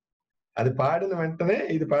దీన్ని. అది పాడిన వెంటనే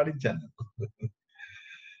ఇది పాడించాను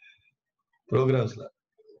ప్రోగ్రామ్స్ లో.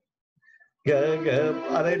 గ గ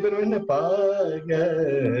అది అయిపోయిన వెంటనే ప గ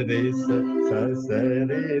రి స స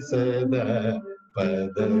రి స ద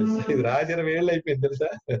పద. ఇది రాజర వేళ్ళు అయిపోయింది తెలుసా?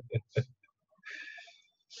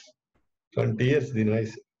 20 years దీని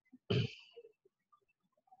వయసు.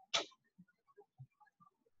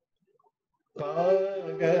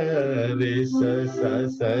 పాగరి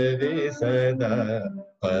సరి సదా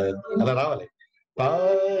అలా రావాలి.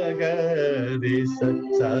 పాగరి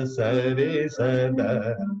సరి సదా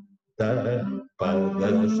పద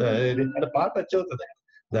సరి అంటే పాట వచ్చవుతుంది.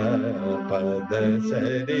 ద పద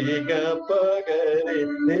సరి గ పగరి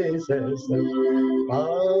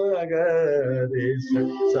పాగరి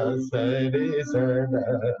సరి సదా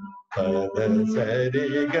పద సరి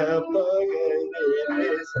గ పగరి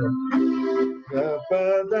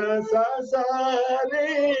పద సరి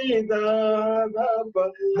ద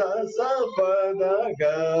పద స పద గ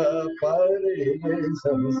పరి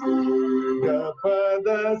గ పద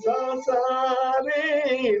సరి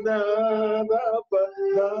ద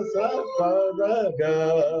పద స పద గ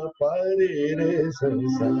పరి రే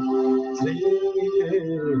శ్రీ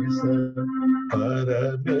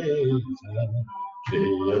పరమేశ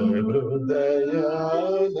ప్రియ హృదయానసరే.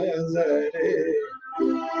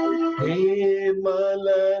 నిర్మల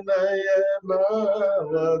నయనావదన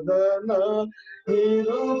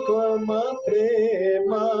నిరుపమ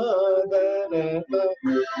ప్రేమాదరణ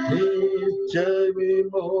నిత్య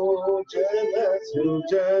విమోచన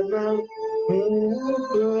సృజన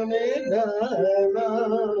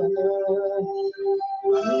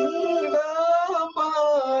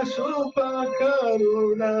పాశుప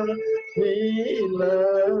కరుణ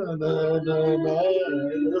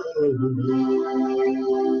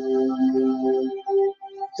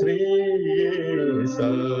శ్రీ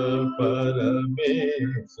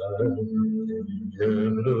పరమేశ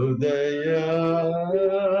హృదయ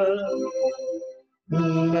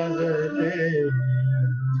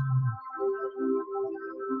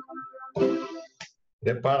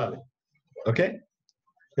రేపు పాడాలి. ఓకే,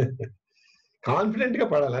 కాన్ఫిడెంట్ గా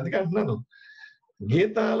పాడాలి. అందుకే అంటున్నాను,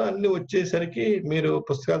 గీతాలు అన్ని వచ్చేసరికి మీరు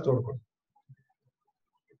పుస్తకాలు చూడకూడదు.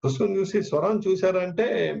 పుస్తకం చూసి స్వరం చూసారంటే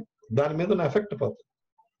దాని మీద ఉన్న ఎఫెక్ట్ పోతుంది.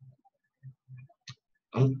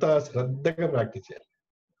 అంత శ్రద్ధగా ప్రాక్టీస్ చేయాలి.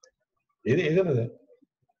 ఏదైనా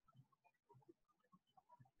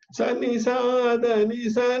సని సాదని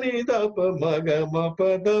సని దప మగ మ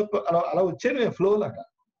పద అలా వచ్చేది ఫ్లో లాగా.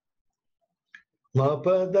 మ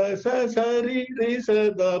పద సరి రి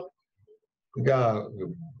సద ఇంకా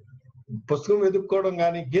పుస్తకం వెతుక్కోవడం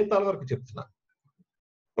కానీ గీతాల వరకు చెప్తున్నా,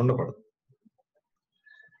 ఉండకూడదు.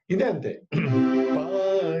 ఇదే అంతే.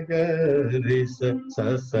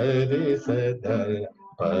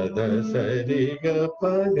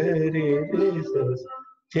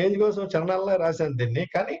 చేంజ్ కోసం చరణాలనే రాశాను దీన్ని,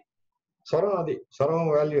 కానీ స్వరం అది, స్వరం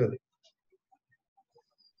వాల్యూ అది.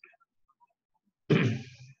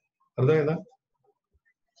 అర్థమైందా?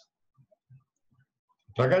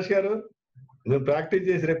 ప్రకాష్ గారు, మీరు ప్రాక్టీస్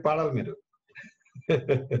చేసి రేపు పాడాలి మీరు.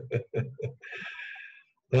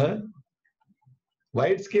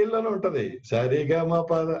 వైట్ స్కేల్ లోనే ఉంటది, సరిగమ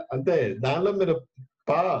పద అంతే. దానిలో మీరు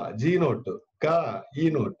పా జీ నోట్, కా ఈ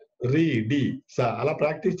నోట్, రీ డి సా అలా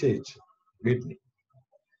ప్రాక్టీస్ చేయొచ్చు వీటిని.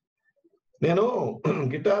 నేను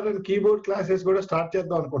గిటార్ అండ్ కీబోర్డ్ క్లాసెస్ కూడా స్టార్ట్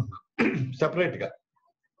చేద్దాం అనుకుంటున్నాను సెపరేట్ గా.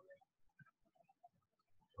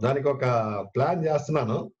 దానికి ఒక ప్లాన్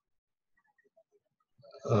చేస్తున్నాను,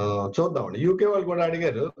 చూద్దామండి. యూకే వాళ్ళు కూడా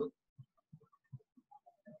అడిగారు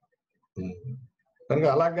కనుక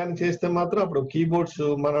అలాగని చేస్తే మాత్రం అప్పుడు కీబోర్డ్స్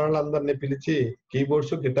మన వాళ్ళందరినీ పిలిచి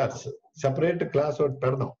కీబోర్డ్స్ గిటార్స్ సెపరేట్ క్లాస్ ఒకటి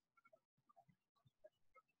పెడదాం.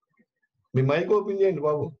 మీ మైక్ ఓపెన్ చేయండి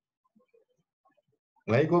బాబు,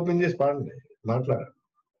 మైక్ ఓపెన్ చేసి పాడండి, మాట్లాడండి.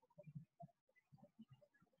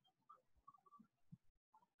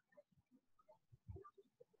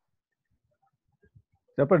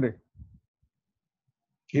 చెప్పండి.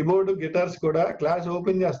 కీబోర్డ్ గిటార్స్ కూడా క్లాస్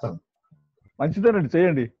ఓపెన్ చేస్తాం. మంచిదేనండి,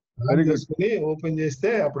 చేయండి. చేసుకుని ఓపెన్ చేస్తే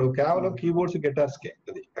అప్పుడు కేవలం కీబోర్డ్స్ గిటార్స్ కే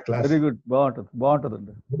అది క్లాస్. వెరీ గుడ్, బాగుంటుంది,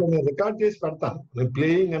 బాగుంటుందండి. నేను రికార్డ్ చేసి పెడతాను, నేను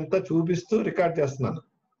ప్లేయింగ్ అంతా చూపిస్తూ రికార్డ్ చేస్తున్నాను,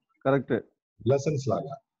 కరెక్ట్ లెసన్స్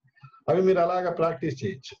లాగా. అవి మీరు అలాగా ప్రాక్టీస్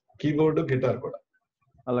చేయొచ్చు, కీబోర్డ్ గిటార్ కూడా.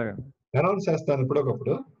 అలాగే అనౌన్స్ చేస్తాను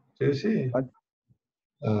ఇప్పుడొకప్పుడు చేసి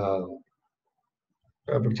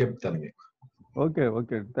అప్పుడు చెప్తాను మీకు. ఓకే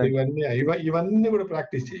ఓకే, ఇవన్నీ కూడా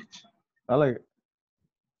ప్రాక్టీస్ చేయొచ్చు. అలాగే.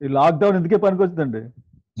 ఈ లాక్డౌన్ ఎందుకే పనికొచ్చిందండి?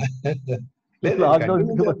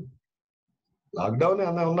 లాక్డౌన్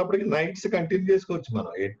ఉన్నప్పటికీ నైట్స్ కంటిన్యూ చేసుకోవచ్చు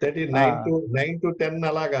మనం. 8:30 9 to 10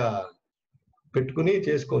 అలాగా పెట్టుకుని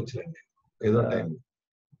చేసుకోవచ్చులేండి ఏదో టైం.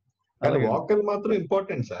 కానీ వాకల్ మాత్రం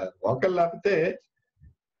ఇంపార్టెంట్ సార్. వాకల్ లేకపోతే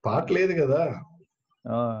పాట లేదు కదా.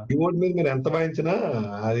 కీబోర్డ్ మీద మీరు ఎంత వాయించినా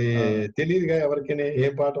అది తెలియదుగా ఎవరికైనా ఏ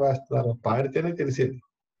పాట వేస్తున్నారు, పాడితేనే తెలిసేది.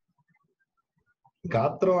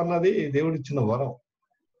 గాత్రం అన్నది దేవుడిచ్చిన వరం.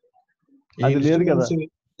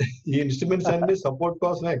 ఈ ఇన్స్ట్రుమెంట్స్ అన్ని సపోర్ట్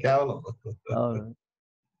కోసమే కేవలం,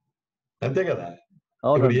 అంతే కదా.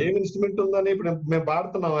 ఇప్పుడు ఏం ఇన్స్ట్రుమెంట్ ఉందని ఇప్పుడు మేము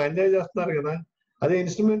పాడుతున్నాం, ఎంజాయ్ చేస్తున్నారు కదా. అదే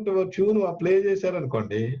ఇన్స్ట్రుమెంట్ ట్యూన్ ప్లే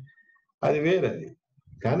చేశారనుకోండి అది వేరేది.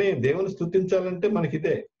 కానీ దేవుని స్తుతించాలంటే మనకి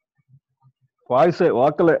ఇదే వాయిస్,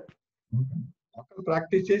 వాకలే. వాకల్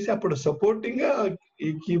ప్రాక్టీస్ చేసి అప్పుడు సపోర్టింగ్ గా ఈ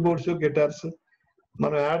కీబోర్డ్స్ గిటార్స్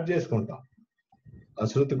మనం యాడ్ చేసుకుంటాం, ఆ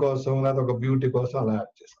శృతి కోసం లేదా ఒక బ్యూటీ కోసం అలా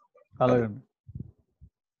యాడ్ చేసుకుంటాం. అలాగే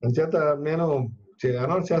చేత నేను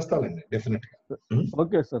అనౌన్స్ చేస్తానండి డెఫినెట్ గా.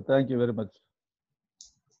 Okay sir, thank you very much.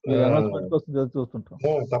 Announcement కోసం చూస్తుంటాం.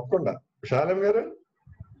 తప్పకుండా. శాలం గారు,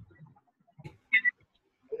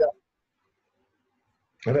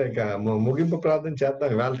 అదే ఇక ముగింపు ప్రార్థన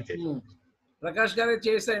చేద్దాం వాళ్ళకి. ప్రకాష్ గారే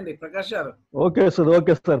చేసేయండి. ప్రకాష్ గారు. Okay sir,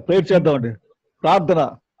 okay sir, prayer చేద్దామండి. ప్రార్థన.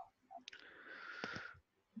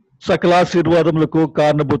 సకలాశీర్వాదములకు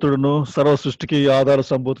కారణభూతుడును సర్వ సృష్టికి ఆధార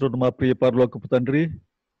సంభూతుడు మా ప్రియ పరలోకపు తండ్రి,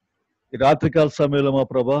 ఈ రాత్రికాల సమయంలో మా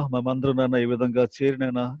ప్రభా మేమందరూ నాయన ఈ విధంగా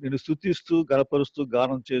చేరినైనా నేను స్తుతిస్తూ గణపరుస్తూ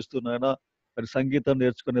గానం చేస్తూ నాయన మరి సంగీతం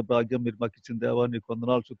నేర్చుకునే భాగ్యం మీరు మాకు ఇచ్చిన దేవా, నీకు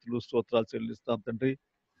వందనాలు స్తుతులు స్తోత్రాలు చెల్లిస్తాం తండ్రి.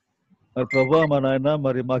 మరి ప్రభా మా నాయన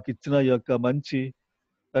మరి మాకు ఇచ్చిన ఈ యొక్క మంచి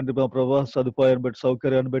తండ్రి మా ప్రభా సదుపాయాన్ని బట్టి,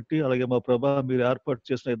 సౌకర్యాన్ని బట్టి, అలాగే మా ప్రభా మీరు ఏర్పాటు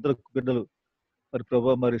చేసిన ఇద్దరు బిడ్డలు మరి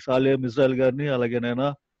ప్రభా మరి షాలేం ఇజ్రాయెల్ గారిని, అలాగే నాయన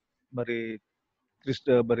మరి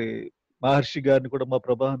మరి మహర్షి గారిని కూడా మా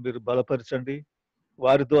ప్రభా మీరు బలపరచండి.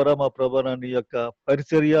 వారి ద్వారా మా ప్రభా నీ యొక్క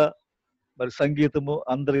పరిచర్య మరి సంగీతము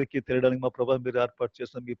అందరికీ తెలియడానికి మా ప్రభా మీరు ఏర్పాటు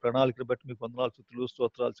చేసిన మీ ప్రణాళికను బట్టి మీకు వందనాలు స్తుతులు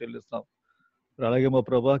స్తోత్రాలు చెల్లిస్తాం. అలాగే మా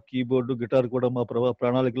ప్రభా కీబోర్డు గిటార్ కూడా మా ప్రభా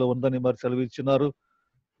ప్రణాళికలో ఉందని మరి సెలవు ఇచ్చినారు.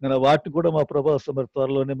 నేను వాటిని కూడా మా ప్రభా మరి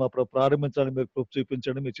త్వరలోనే మా ప్రభా ప్రారంభించాలని మీరు కృప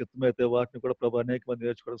చూపించండి. మీ చిత్తమైతే వాటిని కూడా ప్రభా అనేక మంది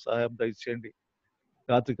నేర్చుకోవడానికి సహాయం దయచేయండి.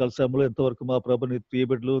 రాత్రి సమయంలో ఎంతవరకు మా ప్రభా నీ ప్రియ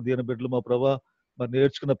బిడ్డలు దీన బిడ్డలు మా ప్రభా మరి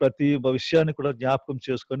నేర్చుకున్న ప్రతి విషయాన్ని కూడా జ్ఞాపకం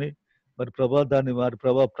చేసుకొని మరి ప్రభా దాన్ని వారి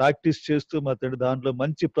ప్రభా ప్రాక్టీస్ చేస్తూ మా తండ్రి దాంట్లో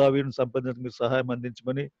మంచి ప్రావీణ్యం సంపాదించడానికి మీరు సహాయం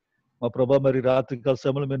అందించమని మా ప్రభా మరి రాత్రి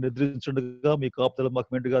సమయంలో మీరు నిద్రించుండగా మీ కాపుదల మాకు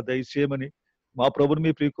మెండుగా దయచేయమని మా ప్రభుని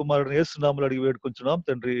మీ ప్రియ కుమారుడు యేసునామములో అడిగి వేడుకొంచున్నాం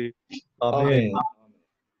తండ్రి, ఆమేన్.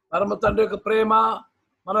 పరమ తండ్రి యొక్క ప్రేమ,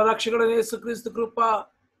 మన రక్షకుడైన యేసుక్రీస్తు కృప,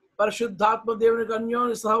 పరిశుద్ధాత్మ దేవునికి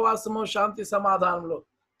అన్యోన్య సహవాసము, శాంతి సమాధానంలో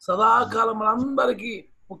సదాకాలం మనందరికీ,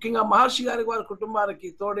 ముఖ్యంగా మహర్షి గారికి వారి కుటుంబానికి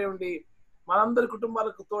తోడే ఉండి మనందరి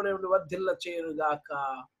కుటుంబాలకు తోడే ఉండి వర్ధిల్ల చేయను గాక.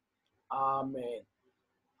 ఆమేన్.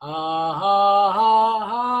 హల్లెలూయా,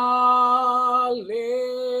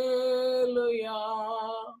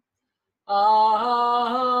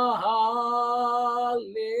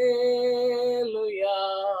 హల్లెలూయా,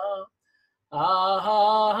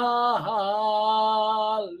 హల్లెలూయా,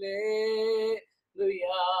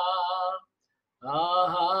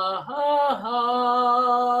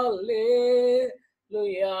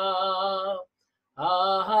 హల్లెలూయా,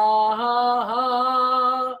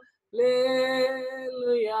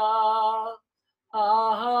 హల్లెలూయా,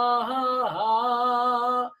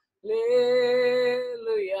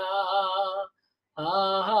 హల్లెలూయా,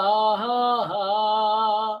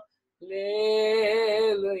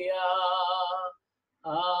 హల్లెలూయా.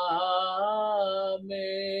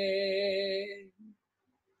 ఆమేన్.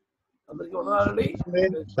 అందరికీ వందనాలండి.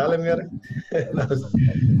 శాలం గారు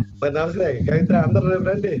మరి నమస్తే. కవిత అందరూ రేపు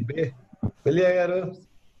రండి. పెళ్ళియ గారు,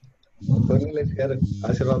 పొన్నిలేటి గారు,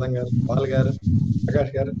 ఆశీర్వాదం గారు, పాల్ గారు,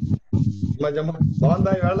 ప్రకాష్ గారు, మధ్యమ్మ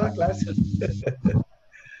బాగుందా ఇవాళ క్లాస్?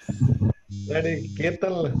 రెడీ.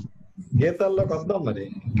 గీతాల్లోకి వద్దాం. మరి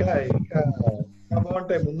ఇంకా ఇంకా ఇంకా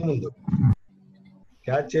బాగుంటాయి ముందు ముందు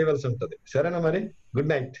క్యాచ్ చేయవలసి ఉంటది. సరేనా మరి? Good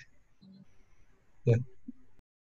night.